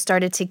first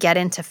started to get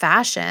into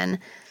fashion,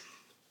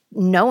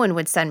 no one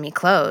would send me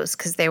clothes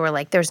because they were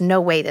there's no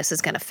way this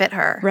is going to fit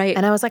her. Right.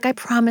 And I was I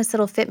promise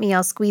it'll fit me.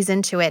 I'll squeeze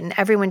into it. And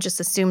everyone just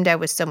assumed I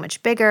was so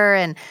much bigger.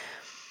 And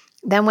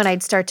then when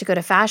I'd start to go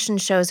to fashion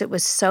shows, it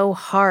was so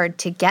hard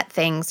to get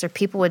things, or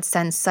people would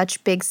send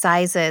such big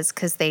sizes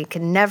because they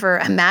could never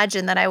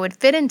imagine that I would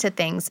fit into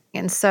things.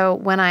 And so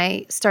when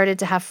I started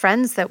to have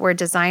friends that were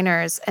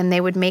designers and they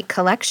would make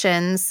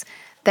collections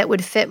that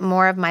would fit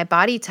more of my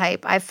body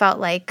type, I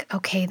felt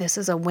okay, this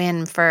is a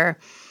win for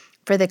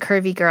the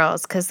curvy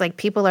girls, because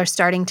people are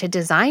starting to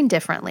design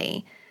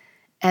differently.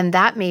 And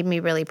that made me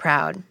really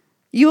proud.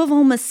 You have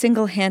almost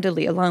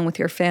single-handedly, along with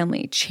your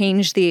family,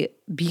 changed the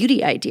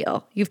beauty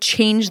ideal. You've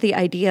changed the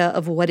idea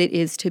of what it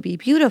is to be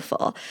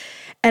beautiful.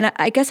 And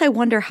I guess I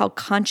wonder how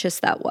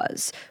conscious that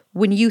was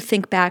when you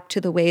think back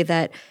to the way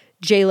that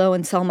J.Lo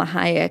and Salma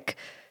Hayek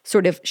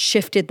sort of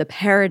shifted the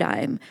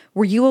paradigm.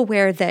 Were you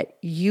aware that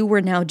you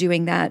were now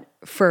doing that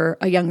for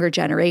a younger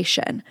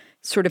generation,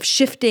 sort of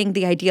shifting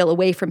the ideal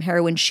away from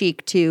heroin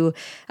chic to,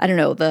 I don't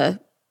know, the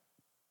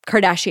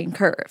Kardashian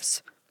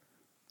curves?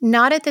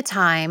 Not at the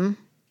time.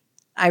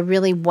 I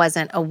really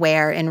wasn't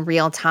aware in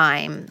real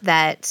time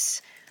that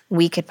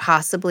we could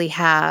possibly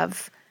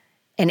have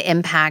an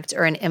impact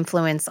or an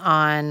influence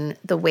on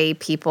the way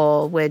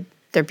people would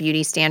their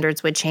beauty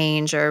standards would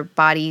change or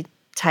body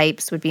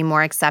types would be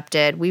more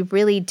accepted. We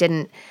really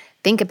didn't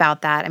think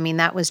about that. I mean,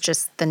 that was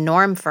just the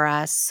norm for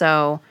us.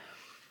 So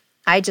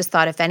I just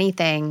thought, if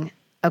anything,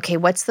 okay,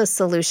 what's the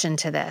solution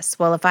to this?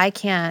 Well, if I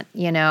can't,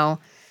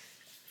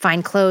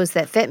 find clothes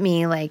that fit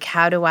me, like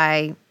how do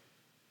I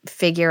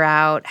figure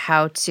out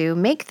how to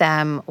make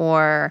them?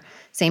 Or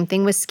same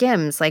thing with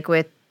Skims, like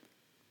with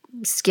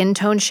skin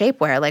tone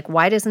shapewear. Like,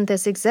 why doesn't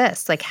this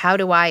exist? Like,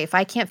 if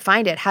I can't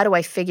find it, how do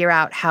I figure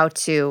out how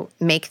to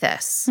make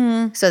this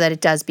so that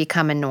it does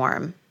become a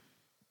norm?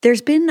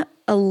 There's been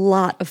a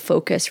lot of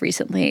focus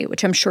recently,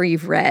 which I'm sure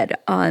you've read,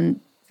 on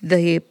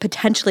the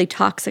potentially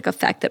toxic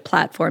effect that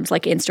platforms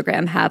like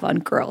Instagram have on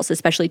girls,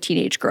 especially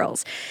teenage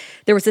girls.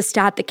 There was a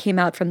stat that came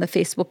out from the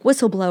Facebook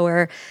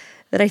whistleblower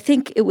that I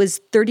think it was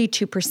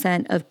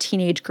 32% of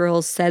teenage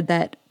girls said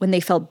that when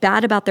they felt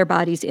bad about their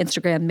bodies,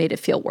 Instagram made it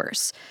feel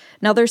worse.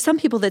 Now, there's some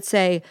people that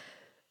say,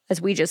 as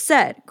we just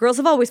said, girls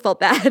have always felt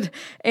bad,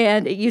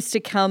 and it used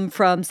to come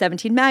from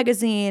 17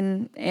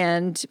 magazine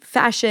and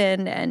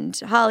fashion and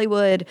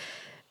Hollywood.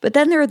 But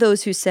then there are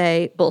those who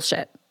say,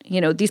 bullshit.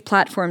 These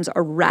platforms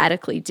are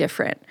radically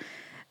different.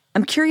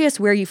 I'm curious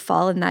where you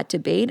fall in that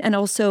debate, and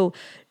also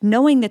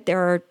knowing that there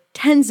are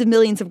tens of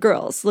millions of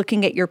girls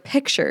looking at your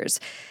pictures.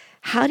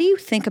 How do you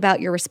think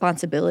about your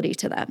responsibility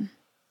to them?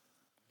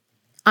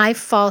 I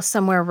fall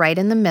somewhere right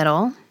in the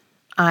middle.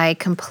 I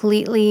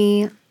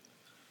completely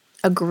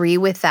agree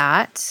with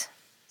that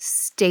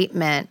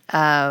statement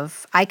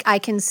of, I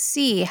can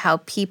see how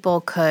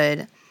people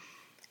could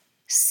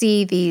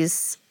see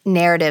these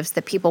narratives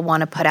that people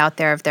want to put out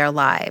there of their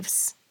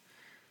lives.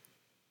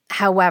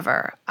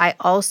 However,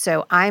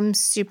 I'm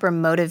super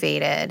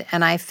motivated,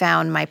 and I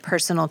found my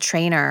personal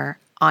trainer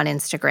on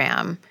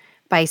Instagram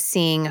by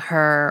seeing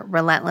her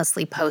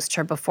relentlessly post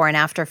her before and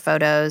after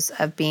photos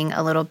of being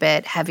a little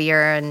bit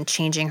heavier and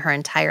changing her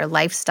entire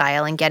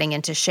lifestyle and getting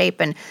into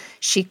shape. And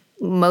she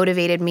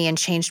motivated me and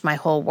changed my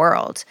whole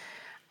world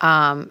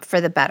for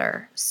the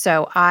better.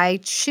 So I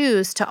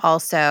choose to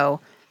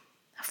also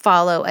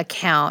follow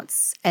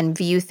accounts and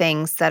view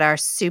things that are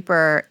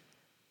super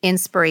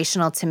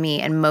inspirational to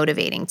me and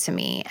motivating to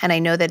me. And I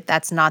know that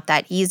that's not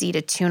that easy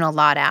to tune a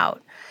lot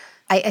out.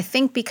 I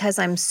think because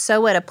I'm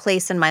so at a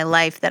place in my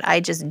life that I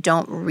just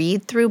don't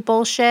read through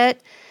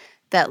bullshit,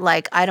 that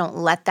I don't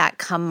let that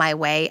come my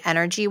way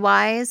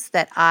energy-wise,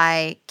 that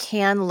I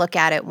can look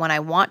at it when I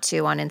want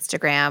to on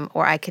Instagram,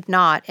 or I could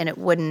not, and it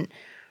wouldn't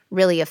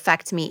really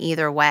affect me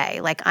either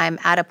way. I'm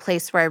at a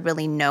place where I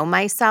really know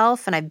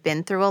myself and I've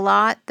been through a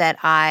lot, that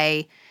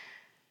I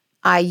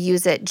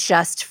use it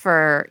just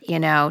for,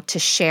 to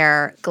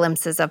share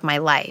glimpses of my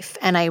life.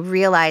 And I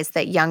realize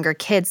that younger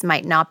kids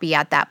might not be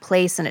at that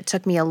place, and it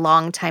took me a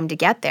long time to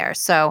get there.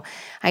 So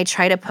I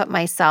try to put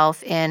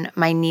myself in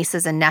my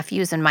nieces and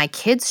nephews and my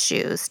kids'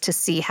 shoes to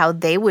see how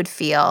they would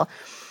feel.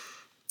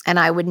 And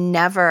I would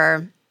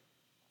never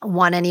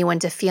want anyone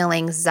to feel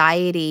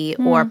anxiety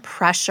or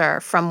pressure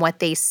from what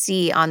they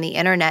see on the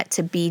internet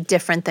to be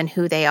different than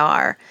who they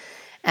are.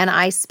 And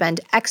I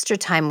spend extra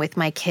time with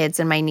my kids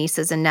and my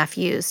nieces and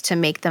nephews to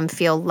make them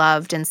feel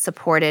loved and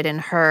supported and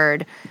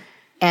heard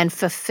and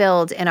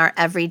fulfilled in our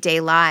everyday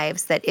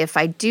lives, that if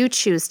I do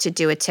choose to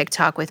do a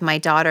TikTok with my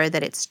daughter,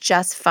 that it's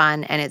just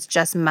fun and it's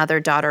just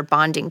mother-daughter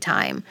bonding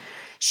time.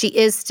 She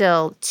is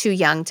still too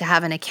young to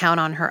have an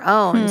account on her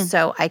own,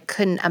 so I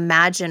couldn't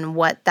imagine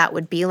what that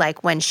would be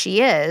like when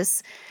she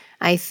is.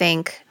 I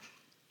think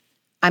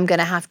I'm going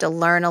to have to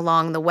learn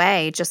along the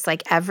way, just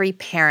like every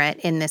parent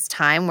in this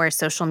time where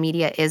social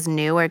media is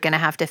new are going to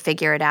have to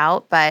figure it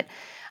out. But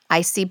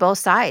I see both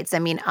sides. I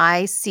mean,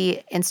 I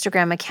see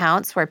Instagram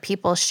accounts where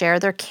people share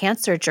their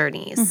cancer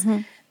journeys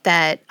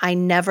that I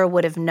never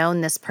would have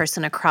known this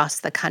person across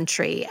the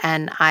country.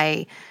 And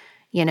I,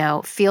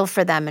 feel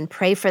for them and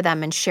pray for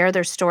them and share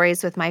their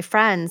stories with my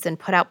friends and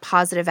put out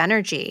positive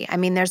energy. I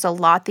mean, there's a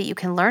lot that you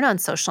can learn on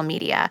social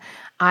media.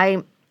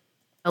 I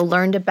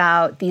learned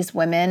about these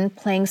women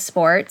playing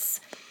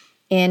sports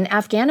in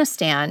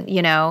Afghanistan,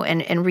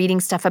 and reading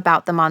stuff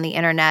about them on the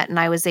internet. And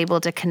I was able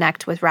to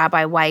connect with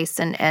Rabbi Weiss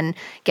and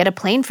get a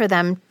plane for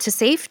them to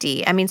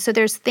safety. I mean, so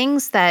there's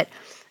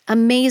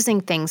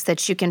amazing things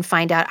that you can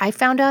find out. I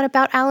found out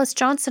about Alice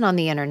Johnson on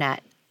the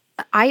internet.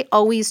 I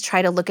always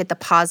try to look at the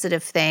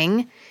positive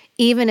thing,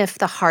 even if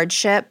the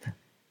hardship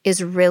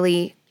is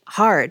really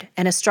hard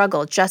and a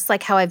struggle, just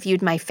like how I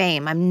viewed my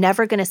fame. I'm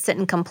never going to sit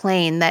and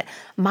complain that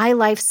my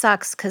life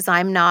sucks because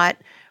I'm not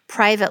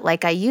private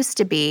like I used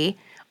to be,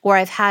 or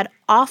I've had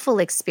awful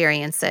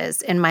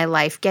experiences in my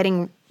life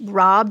getting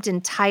robbed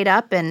and tied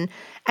up and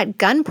at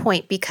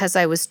gunpoint because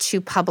I was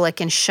too public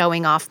and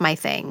showing off my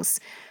things.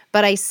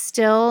 But I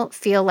still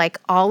feel like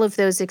all of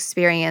those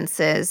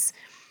experiences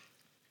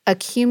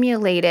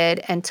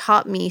accumulated and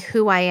taught me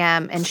who I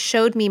am and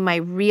showed me my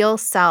real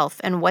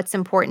self and what's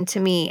important to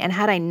me. And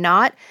had I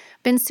not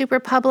been super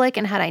public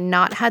and had I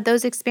not had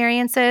those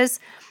experiences,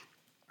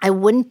 I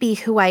wouldn't be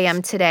who I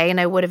am today,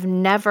 and I would have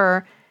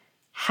never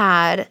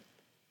had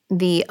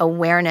the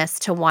awareness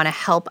to want to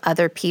help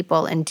other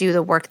people and do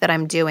the work that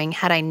I'm doing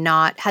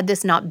had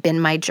this not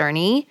been my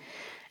journey.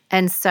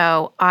 And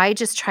so I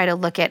just try to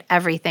look at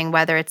everything,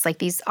 whether it's like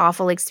these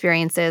awful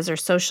experiences or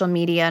social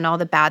media and all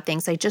the bad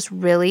things. I just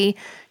really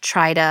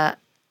try to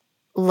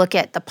look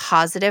at the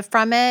positive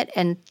from it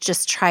and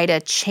just try to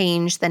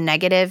change the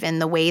negative in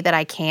the way that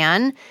I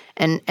can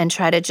and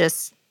try to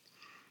just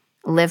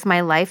live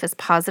my life as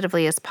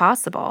positively as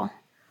possible.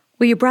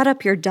 Well, you brought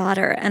up your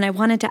daughter, and I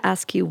wanted to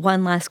ask you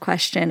one last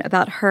question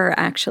about her,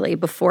 actually,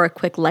 before a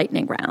quick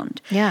lightning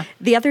round. Yeah.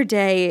 The other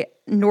day,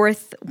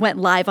 North went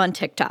live on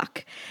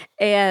TikTok,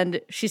 and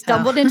she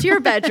stumbled into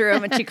your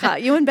bedroom, and she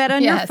caught you in bed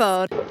on your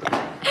phone.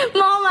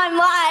 Mom, I'm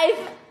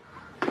live.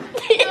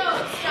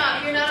 No,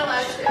 stop. You're not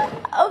allowed to.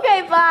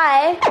 Okay,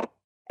 bye.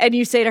 And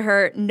you say to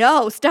her,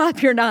 no,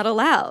 stop, you're not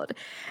allowed.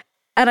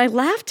 And I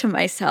laughed to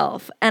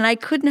myself, and I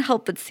couldn't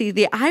help but see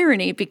the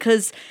irony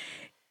because,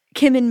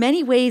 Kim, in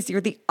many ways,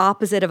 you're the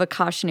opposite of a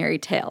cautionary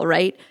tale,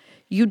 right?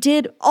 You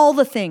did all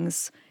the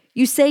things.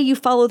 You say you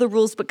follow the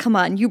rules, but come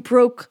on, you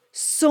broke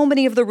so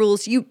many of the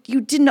rules. You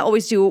didn't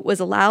always do what was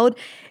allowed,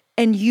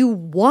 and you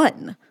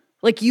won.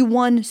 Like, you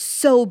won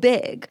so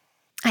big.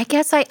 I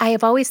guess I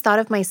have always thought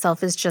of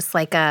myself as just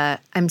like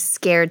I'm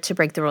scared to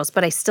break the rules,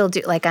 but I still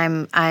do. Like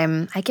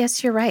I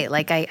guess you're right.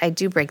 Like I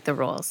do break the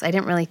rules. I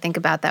didn't really think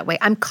about that way.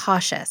 I'm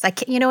cautious.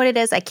 You know what it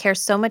is? I care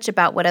so much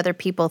about what other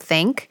people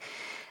think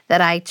that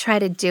I try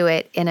to do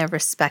it in a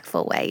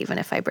respectful way, even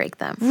if I break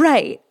them.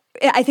 Right.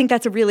 I think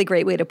that's a really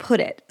great way to put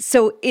it.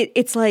 So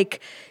it's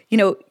like,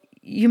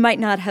 you might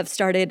not have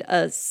started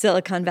a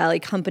Silicon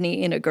Valley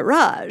company in a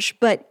garage,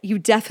 but you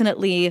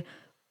definitely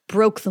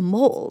broke the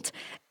mold.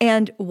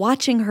 And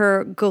watching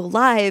her go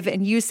live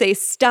and you say,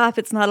 stop,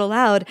 it's not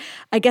allowed,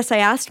 I guess I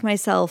asked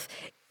myself,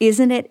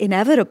 isn't it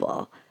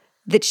inevitable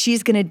that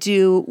she's going to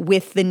do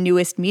with the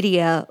newest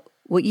media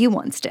what you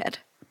once did?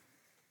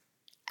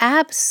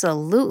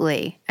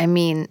 Absolutely. I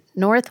mean,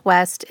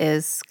 Northwest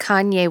is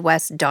Kanye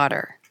West's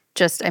daughter.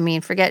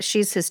 Forget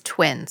she's his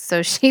twin.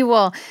 So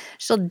she'll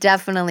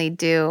definitely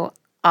do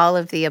all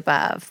of the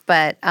above.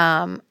 But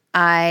in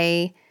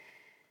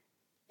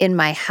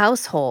my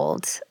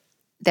household,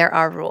 there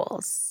are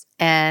rules.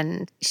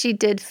 And she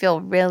did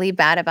feel really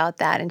bad about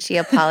that. And she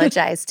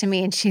apologized to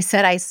me. And she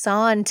said, I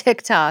saw on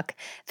TikTok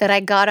that I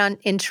got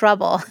in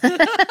trouble.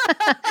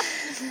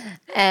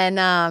 And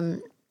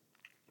I'm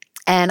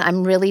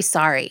really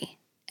sorry.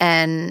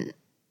 And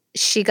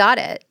she got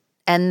it.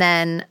 And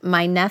then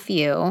my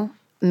nephew,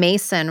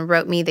 Mason,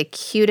 wrote me the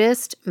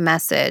cutest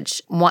message.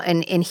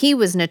 And he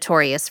was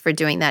notorious for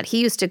doing that.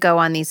 He used to go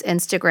on these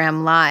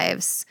Instagram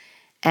lives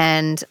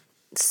and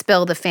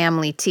spill the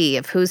family tea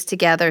of who's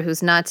together,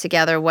 who's not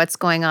together, what's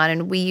going on.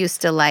 And we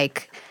used to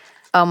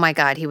oh my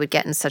God, he would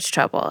get in such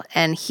trouble.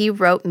 And he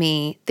wrote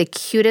me the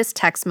cutest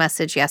text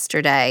message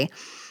yesterday.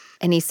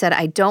 And he said,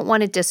 I don't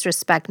want to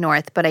disrespect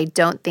North, but I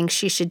don't think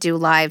she should do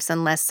lives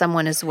unless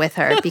someone is with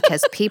her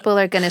because people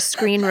are going to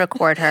screen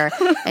record her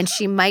and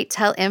she might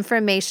tell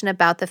information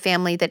about the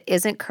family that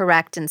isn't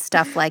correct and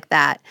stuff like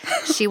that.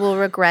 She will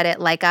regret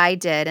it like I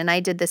did. And I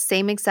did the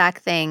same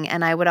exact thing.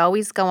 And I would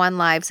always go on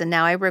lives. And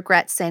now I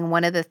regret saying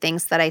one of the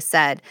things that I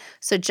said.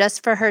 So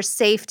just for her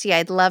safety,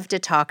 I'd love to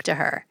talk to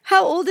her.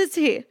 How old is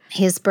he?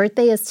 His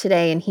birthday is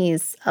today and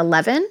he's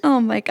 11. Oh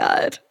my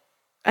God.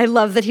 I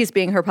love that he's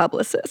being her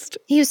publicist.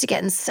 He used to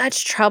get in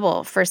such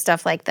trouble for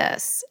stuff like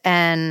this.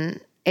 And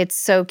it's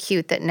so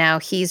cute that now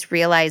he's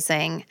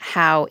realizing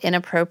how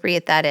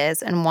inappropriate that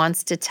is and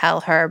wants to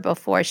tell her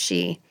before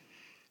she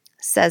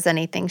says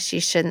anything she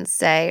shouldn't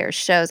say or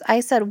shows. I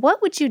said,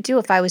 what would you do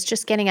if I was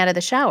just getting out of the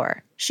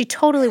shower? She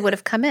totally would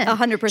have come in.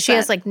 100%. She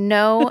has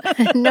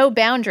no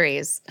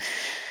boundaries.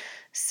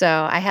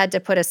 So I had to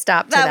put a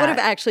stop to that. That would have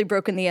actually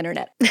broken the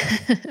internet.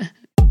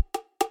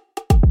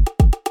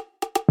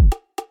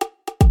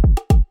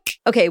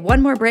 Okay,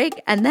 one more break,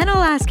 and then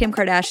I'll ask Kim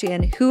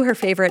Kardashian who her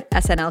favorite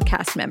SNL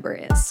cast member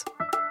is.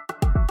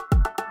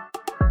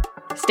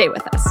 Stay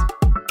with us.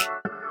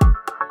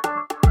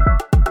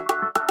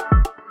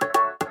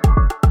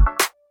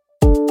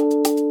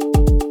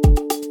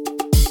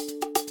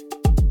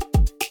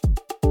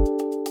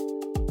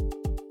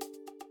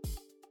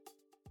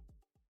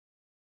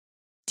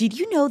 Did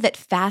you know that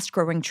Fast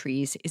Growing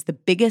Trees is the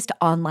biggest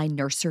online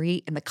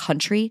nursery in the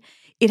country?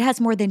 It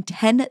has more than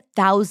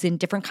 10,000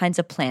 different kinds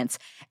of plants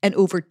and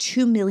over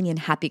 2 million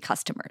happy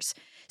customers.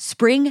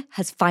 Spring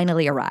has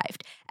finally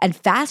arrived, and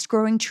Fast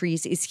Growing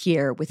Trees is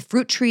here with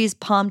fruit trees,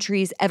 palm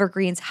trees,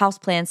 evergreens,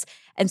 houseplants,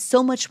 and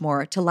so much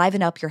more to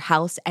liven up your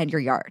house and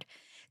your yard.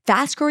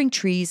 Fast Growing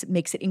Trees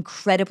makes it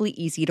incredibly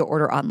easy to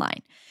order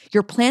online.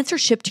 Your plants are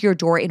shipped to your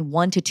door in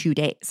 1 to 2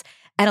 days.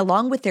 And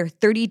along with their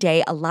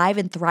 30-day Alive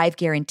and Thrive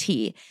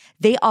guarantee,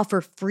 they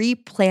offer free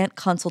plant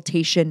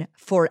consultation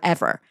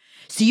forever.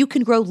 So you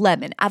can grow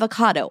lemon,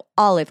 avocado,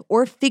 olive,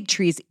 or fig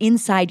trees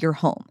inside your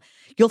home.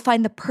 You'll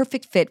find the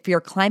perfect fit for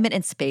your climate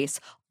and space,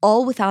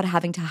 all without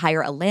having to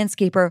hire a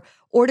landscaper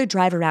or to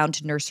drive around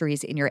to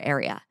nurseries in your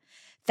area.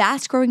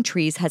 Fast Growing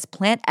Trees has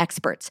plant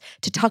experts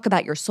to talk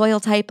about your soil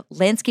type,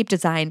 landscape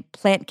design,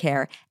 plant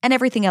care, and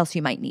everything else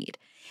you might need.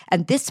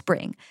 And this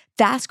spring,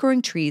 Fast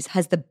Growing Trees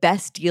has the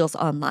best deals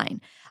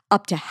online,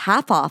 up to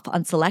half off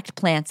on select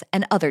plants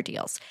and other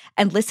deals.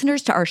 And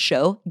listeners to our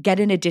show get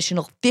an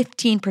additional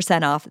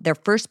 15% off their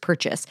first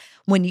purchase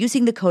when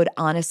using the code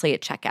HONESTLY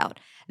at checkout.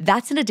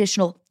 That's an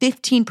additional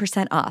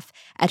 15% off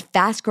at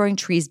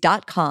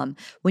fastgrowingtrees.com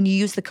when you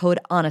use the code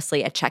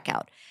HONESTLY at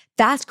checkout.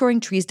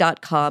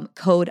 Fastgrowingtrees.com,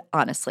 code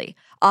HONESTLY.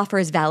 Offer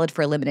is valid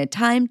for a limited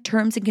time.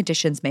 Terms and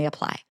conditions may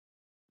apply.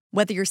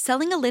 Whether you're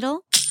selling a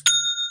little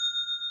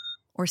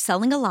or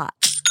selling a lot,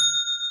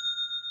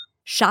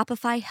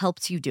 Shopify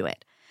helps you do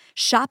it.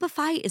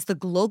 Shopify is the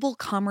global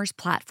commerce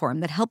platform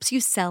that helps you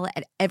sell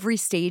at every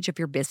stage of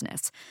your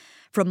business.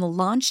 From the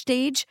launch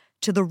stage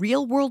to the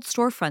real-world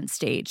storefront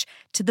stage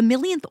to the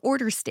millionth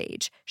order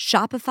stage,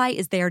 Shopify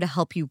is there to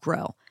help you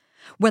grow.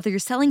 Whether you're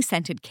selling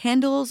scented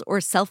candles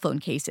or cell phone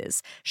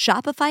cases,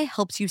 Shopify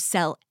helps you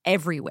sell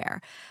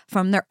everywhere,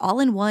 from their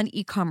all-in-one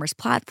e-commerce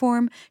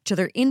platform to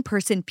their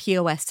in-person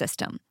POS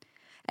system.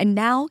 And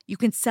now you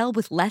can sell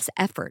with less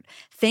effort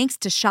thanks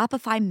to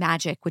Shopify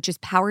Magic, which is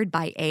powered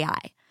by AI.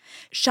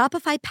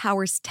 Shopify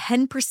powers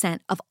 10%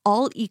 of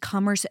all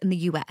e-commerce in the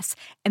U.S.,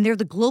 and they're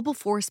the global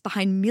force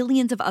behind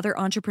millions of other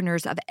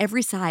entrepreneurs of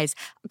every size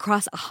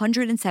across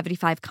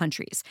 175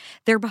 countries.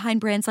 They're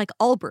behind brands like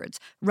Allbirds,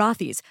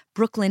 Rothy's,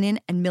 Brooklinen,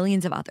 and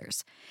millions of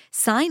others.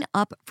 Sign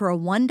up for a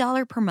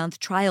 $1 per month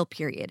trial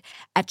period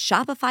at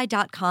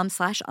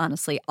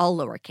shopify.com/honestly, all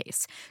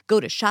lowercase. Go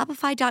to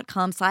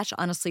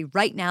shopify.com/honestly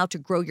right now to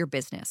grow your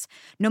business,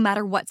 no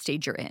matter what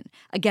stage you're in.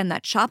 Again,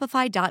 that's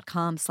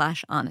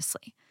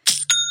shopify.com/honestly.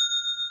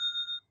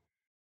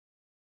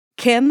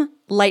 Kim,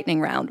 lightning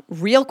round.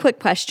 Real quick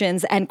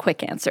questions and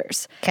quick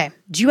answers. Okay.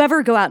 Do you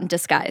ever go out in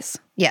disguise?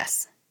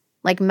 Yes.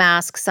 Like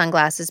mask,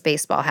 sunglasses,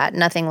 baseball hat,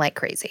 nothing like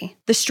crazy.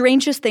 The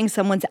strangest thing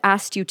someone's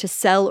asked you to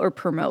sell or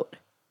promote?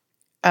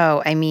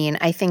 Oh, I mean,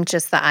 I think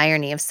just the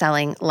irony of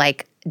selling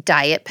like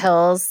diet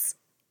pills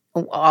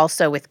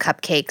also with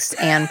cupcakes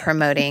and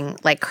promoting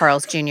like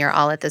Carl's Jr.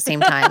 all at the same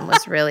time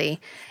was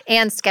really,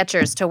 and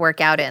Skechers to work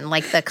out in.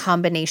 Like the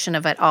combination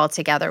of it all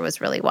together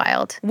was really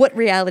wild. What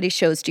reality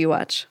shows do you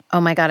watch?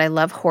 Oh my God, I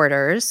love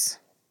Hoarders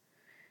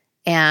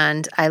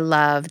and I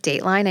love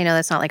Dateline. I know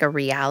that's not like a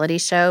reality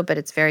show, but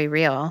it's very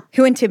real.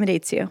 Who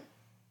intimidates you?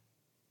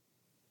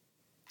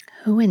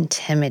 Who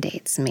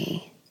intimidates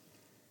me?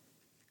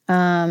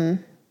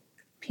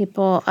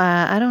 People,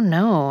 I don't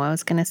know. I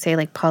was going to say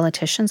like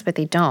politicians, but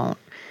they don't.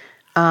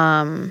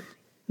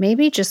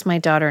 Maybe just my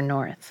daughter,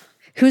 North.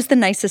 Who's the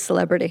nicest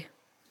celebrity?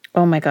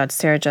 Oh my God,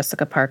 Sarah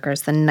Jessica Parker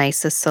is the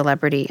nicest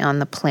celebrity on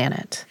the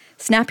planet.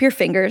 Snap your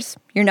fingers.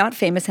 You're not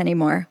famous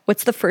anymore.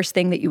 What's the first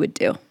thing that you would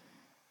do?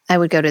 I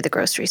would go to the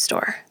grocery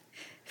store.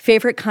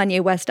 Favorite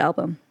Kanye West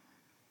album?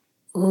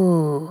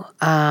 Ooh,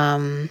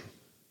 I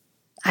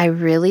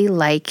really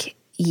like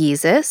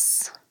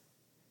Yeezus,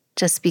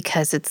 just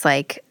because it's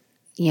like,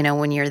 you know,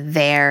 when you're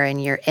there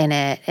and you're in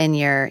it and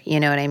you're,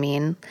 you know what I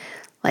mean?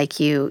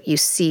 Like you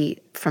see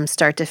from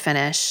start to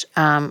finish.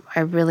 I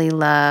really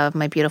love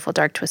My Beautiful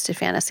Dark Twisted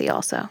Fantasy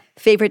also.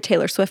 Favorite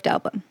Taylor Swift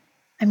album?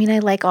 I mean, I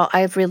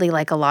really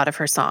like a lot of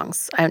her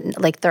songs.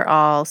 Like they're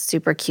all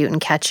super cute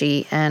and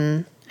catchy,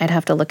 and I'd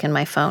have to look in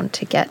my phone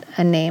to get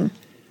a name.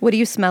 What do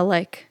you smell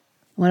like?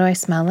 What do I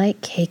smell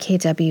like?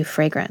 KKW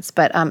fragrance.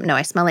 But no,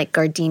 I smell like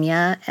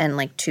gardenia and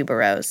like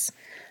tuberose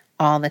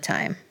all the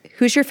time.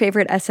 Who's your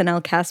favorite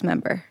SNL cast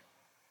member?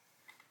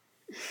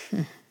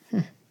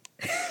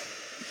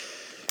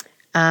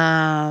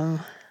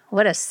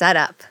 What a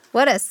setup.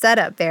 What a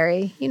setup,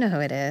 Barry. You know who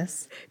it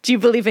is. Do you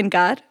believe in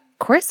God? Of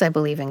course I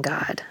believe in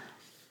God.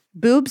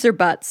 Boobs or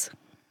butts?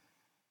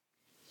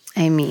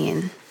 I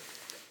mean,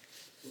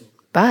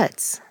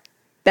 butts.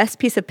 Best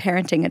piece of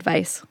parenting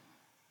advice?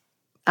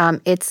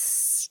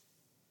 It's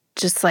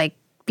just like,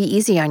 be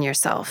easy on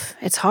yourself.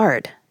 It's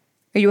hard.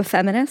 Are you a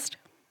feminist?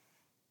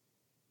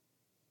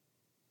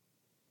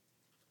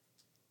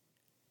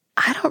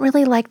 I don't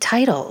really like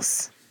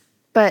titles.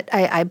 But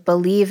I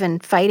believe in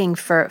fighting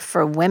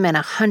for women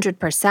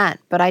 100%.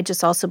 But I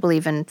just also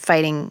believe in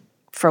fighting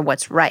for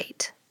what's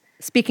right.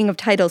 Speaking of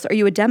titles, are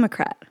you a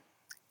Democrat?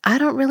 I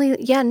don't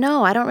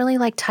really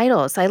like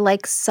titles. I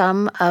like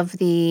some of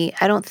I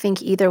don't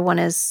think either one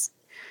is,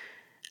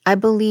 I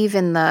believe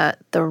in the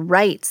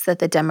rights that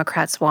the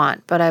Democrats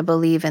want, but I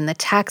believe in the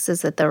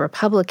taxes that the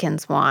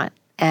Republicans want.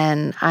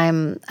 And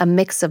I'm a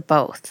mix of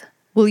both.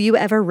 Will you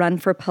ever run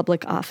for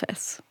public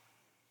office?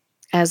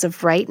 As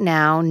of right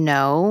now,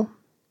 no.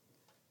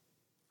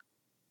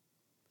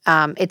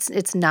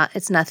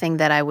 It's nothing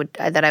that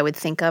I would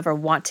think of or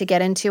want to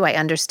get into. I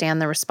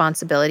understand the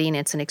responsibility, and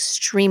it's an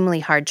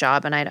extremely hard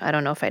job, and I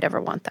don't know if I'd ever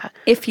want that.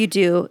 If you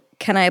do,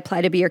 can I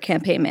apply to be your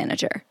campaign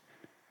manager?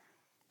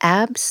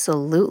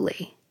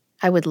 Absolutely.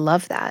 I would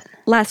love that.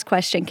 Last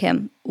question,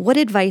 Kim. What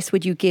advice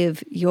would you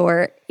give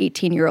your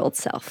 18-year-old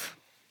self?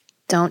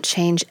 Don't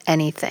change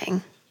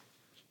anything,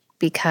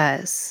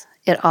 because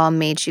it all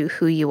made you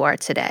who you are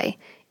today,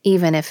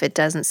 even if it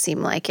doesn't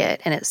seem like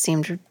it and it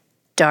seemed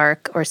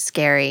dark or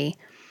scary,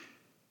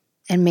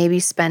 and maybe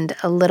spend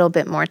a little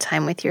bit more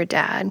time with your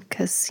dad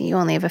because you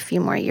only have a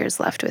few more years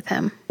left with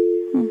him.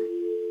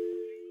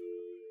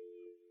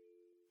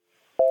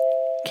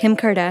 Kim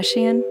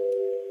Kardashian,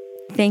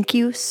 thank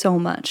you so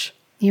much.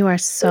 You are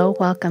so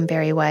welcome,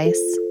 Barry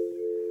Weiss.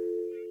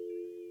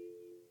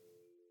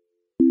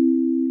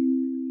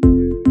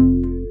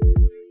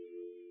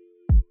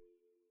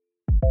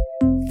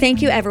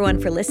 Thank you, everyone,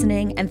 for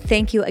listening, and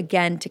thank you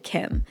again to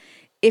Kim.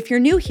 If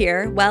you're new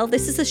here, well,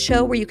 this is a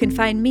show where you can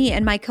find me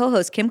and my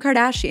co-host, Kim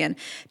Kardashian,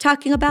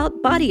 talking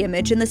about body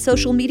image in the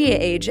social media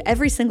age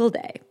every single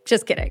day.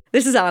 Just kidding.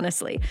 This is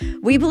honestly.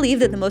 We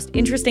believe that the most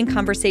interesting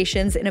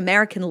conversations in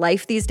American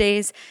life these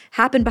days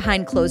happen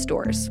behind closed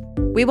doors.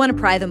 We want to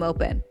pry them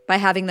open by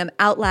having them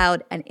out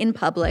loud and in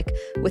public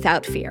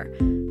without fear.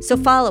 So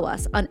follow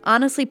us on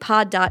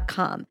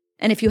honestlypod.com.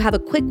 And if you have a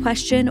quick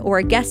question or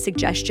a guest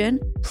suggestion,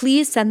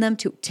 please send them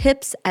to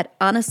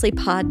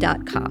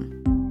tips@honestlypod.com.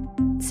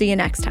 See you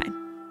next time.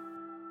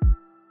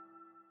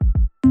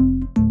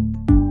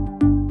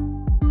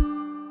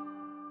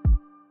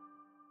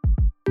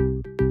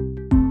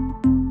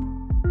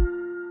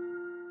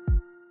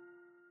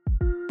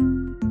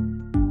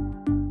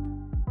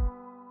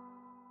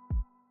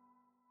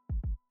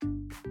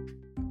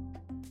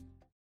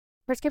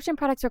 Prescription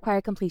products require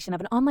completion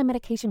of an online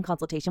medication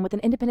consultation with an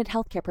independent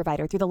healthcare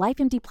provider through the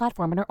LifeMD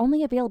platform and are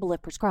only available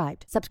if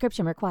prescribed.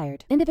 Subscription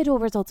required. Individual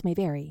results may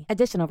vary.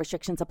 Additional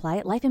restrictions apply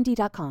at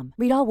lifemd.com.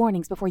 Read all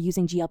warnings before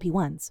using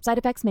GLP-1s. Side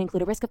effects may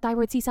include a risk of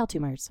thyroid C-cell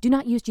tumors. Do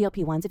not use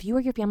GLP-1s if you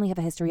or your family have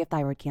a history of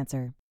thyroid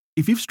cancer.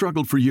 If you've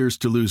struggled for years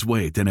to lose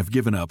weight and have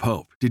given up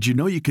hope, did you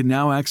know you can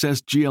now access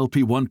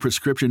GLP-1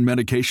 prescription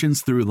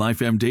medications through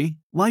LifeMD?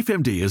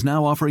 LifeMD is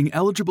now offering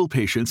eligible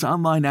patients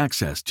online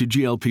access to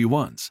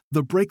GLP-1s,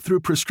 the breakthrough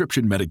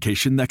prescription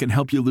medication that can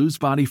help you lose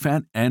body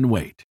fat and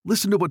weight.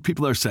 Listen to what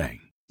people are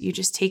saying. You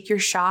just take your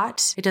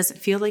shot. It doesn't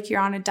feel like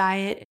you're on a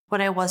diet. What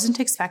I wasn't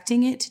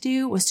expecting it to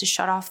do was to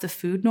shut off the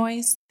food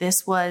noise.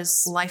 This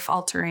was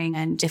life-altering,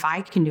 and if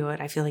I can do it,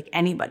 I feel like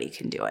anybody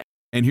can do it.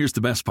 And here's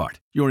the best part.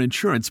 Your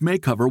insurance may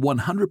cover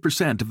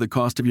 100% of the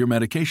cost of your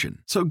medication.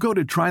 So go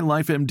to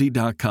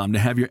trylifemd.com to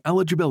have your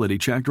eligibility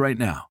checked right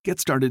now. Get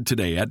started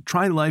today at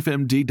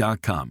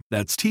trylifemd.com.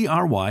 That's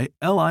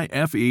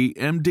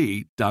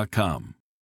TRYLIFEMD.com.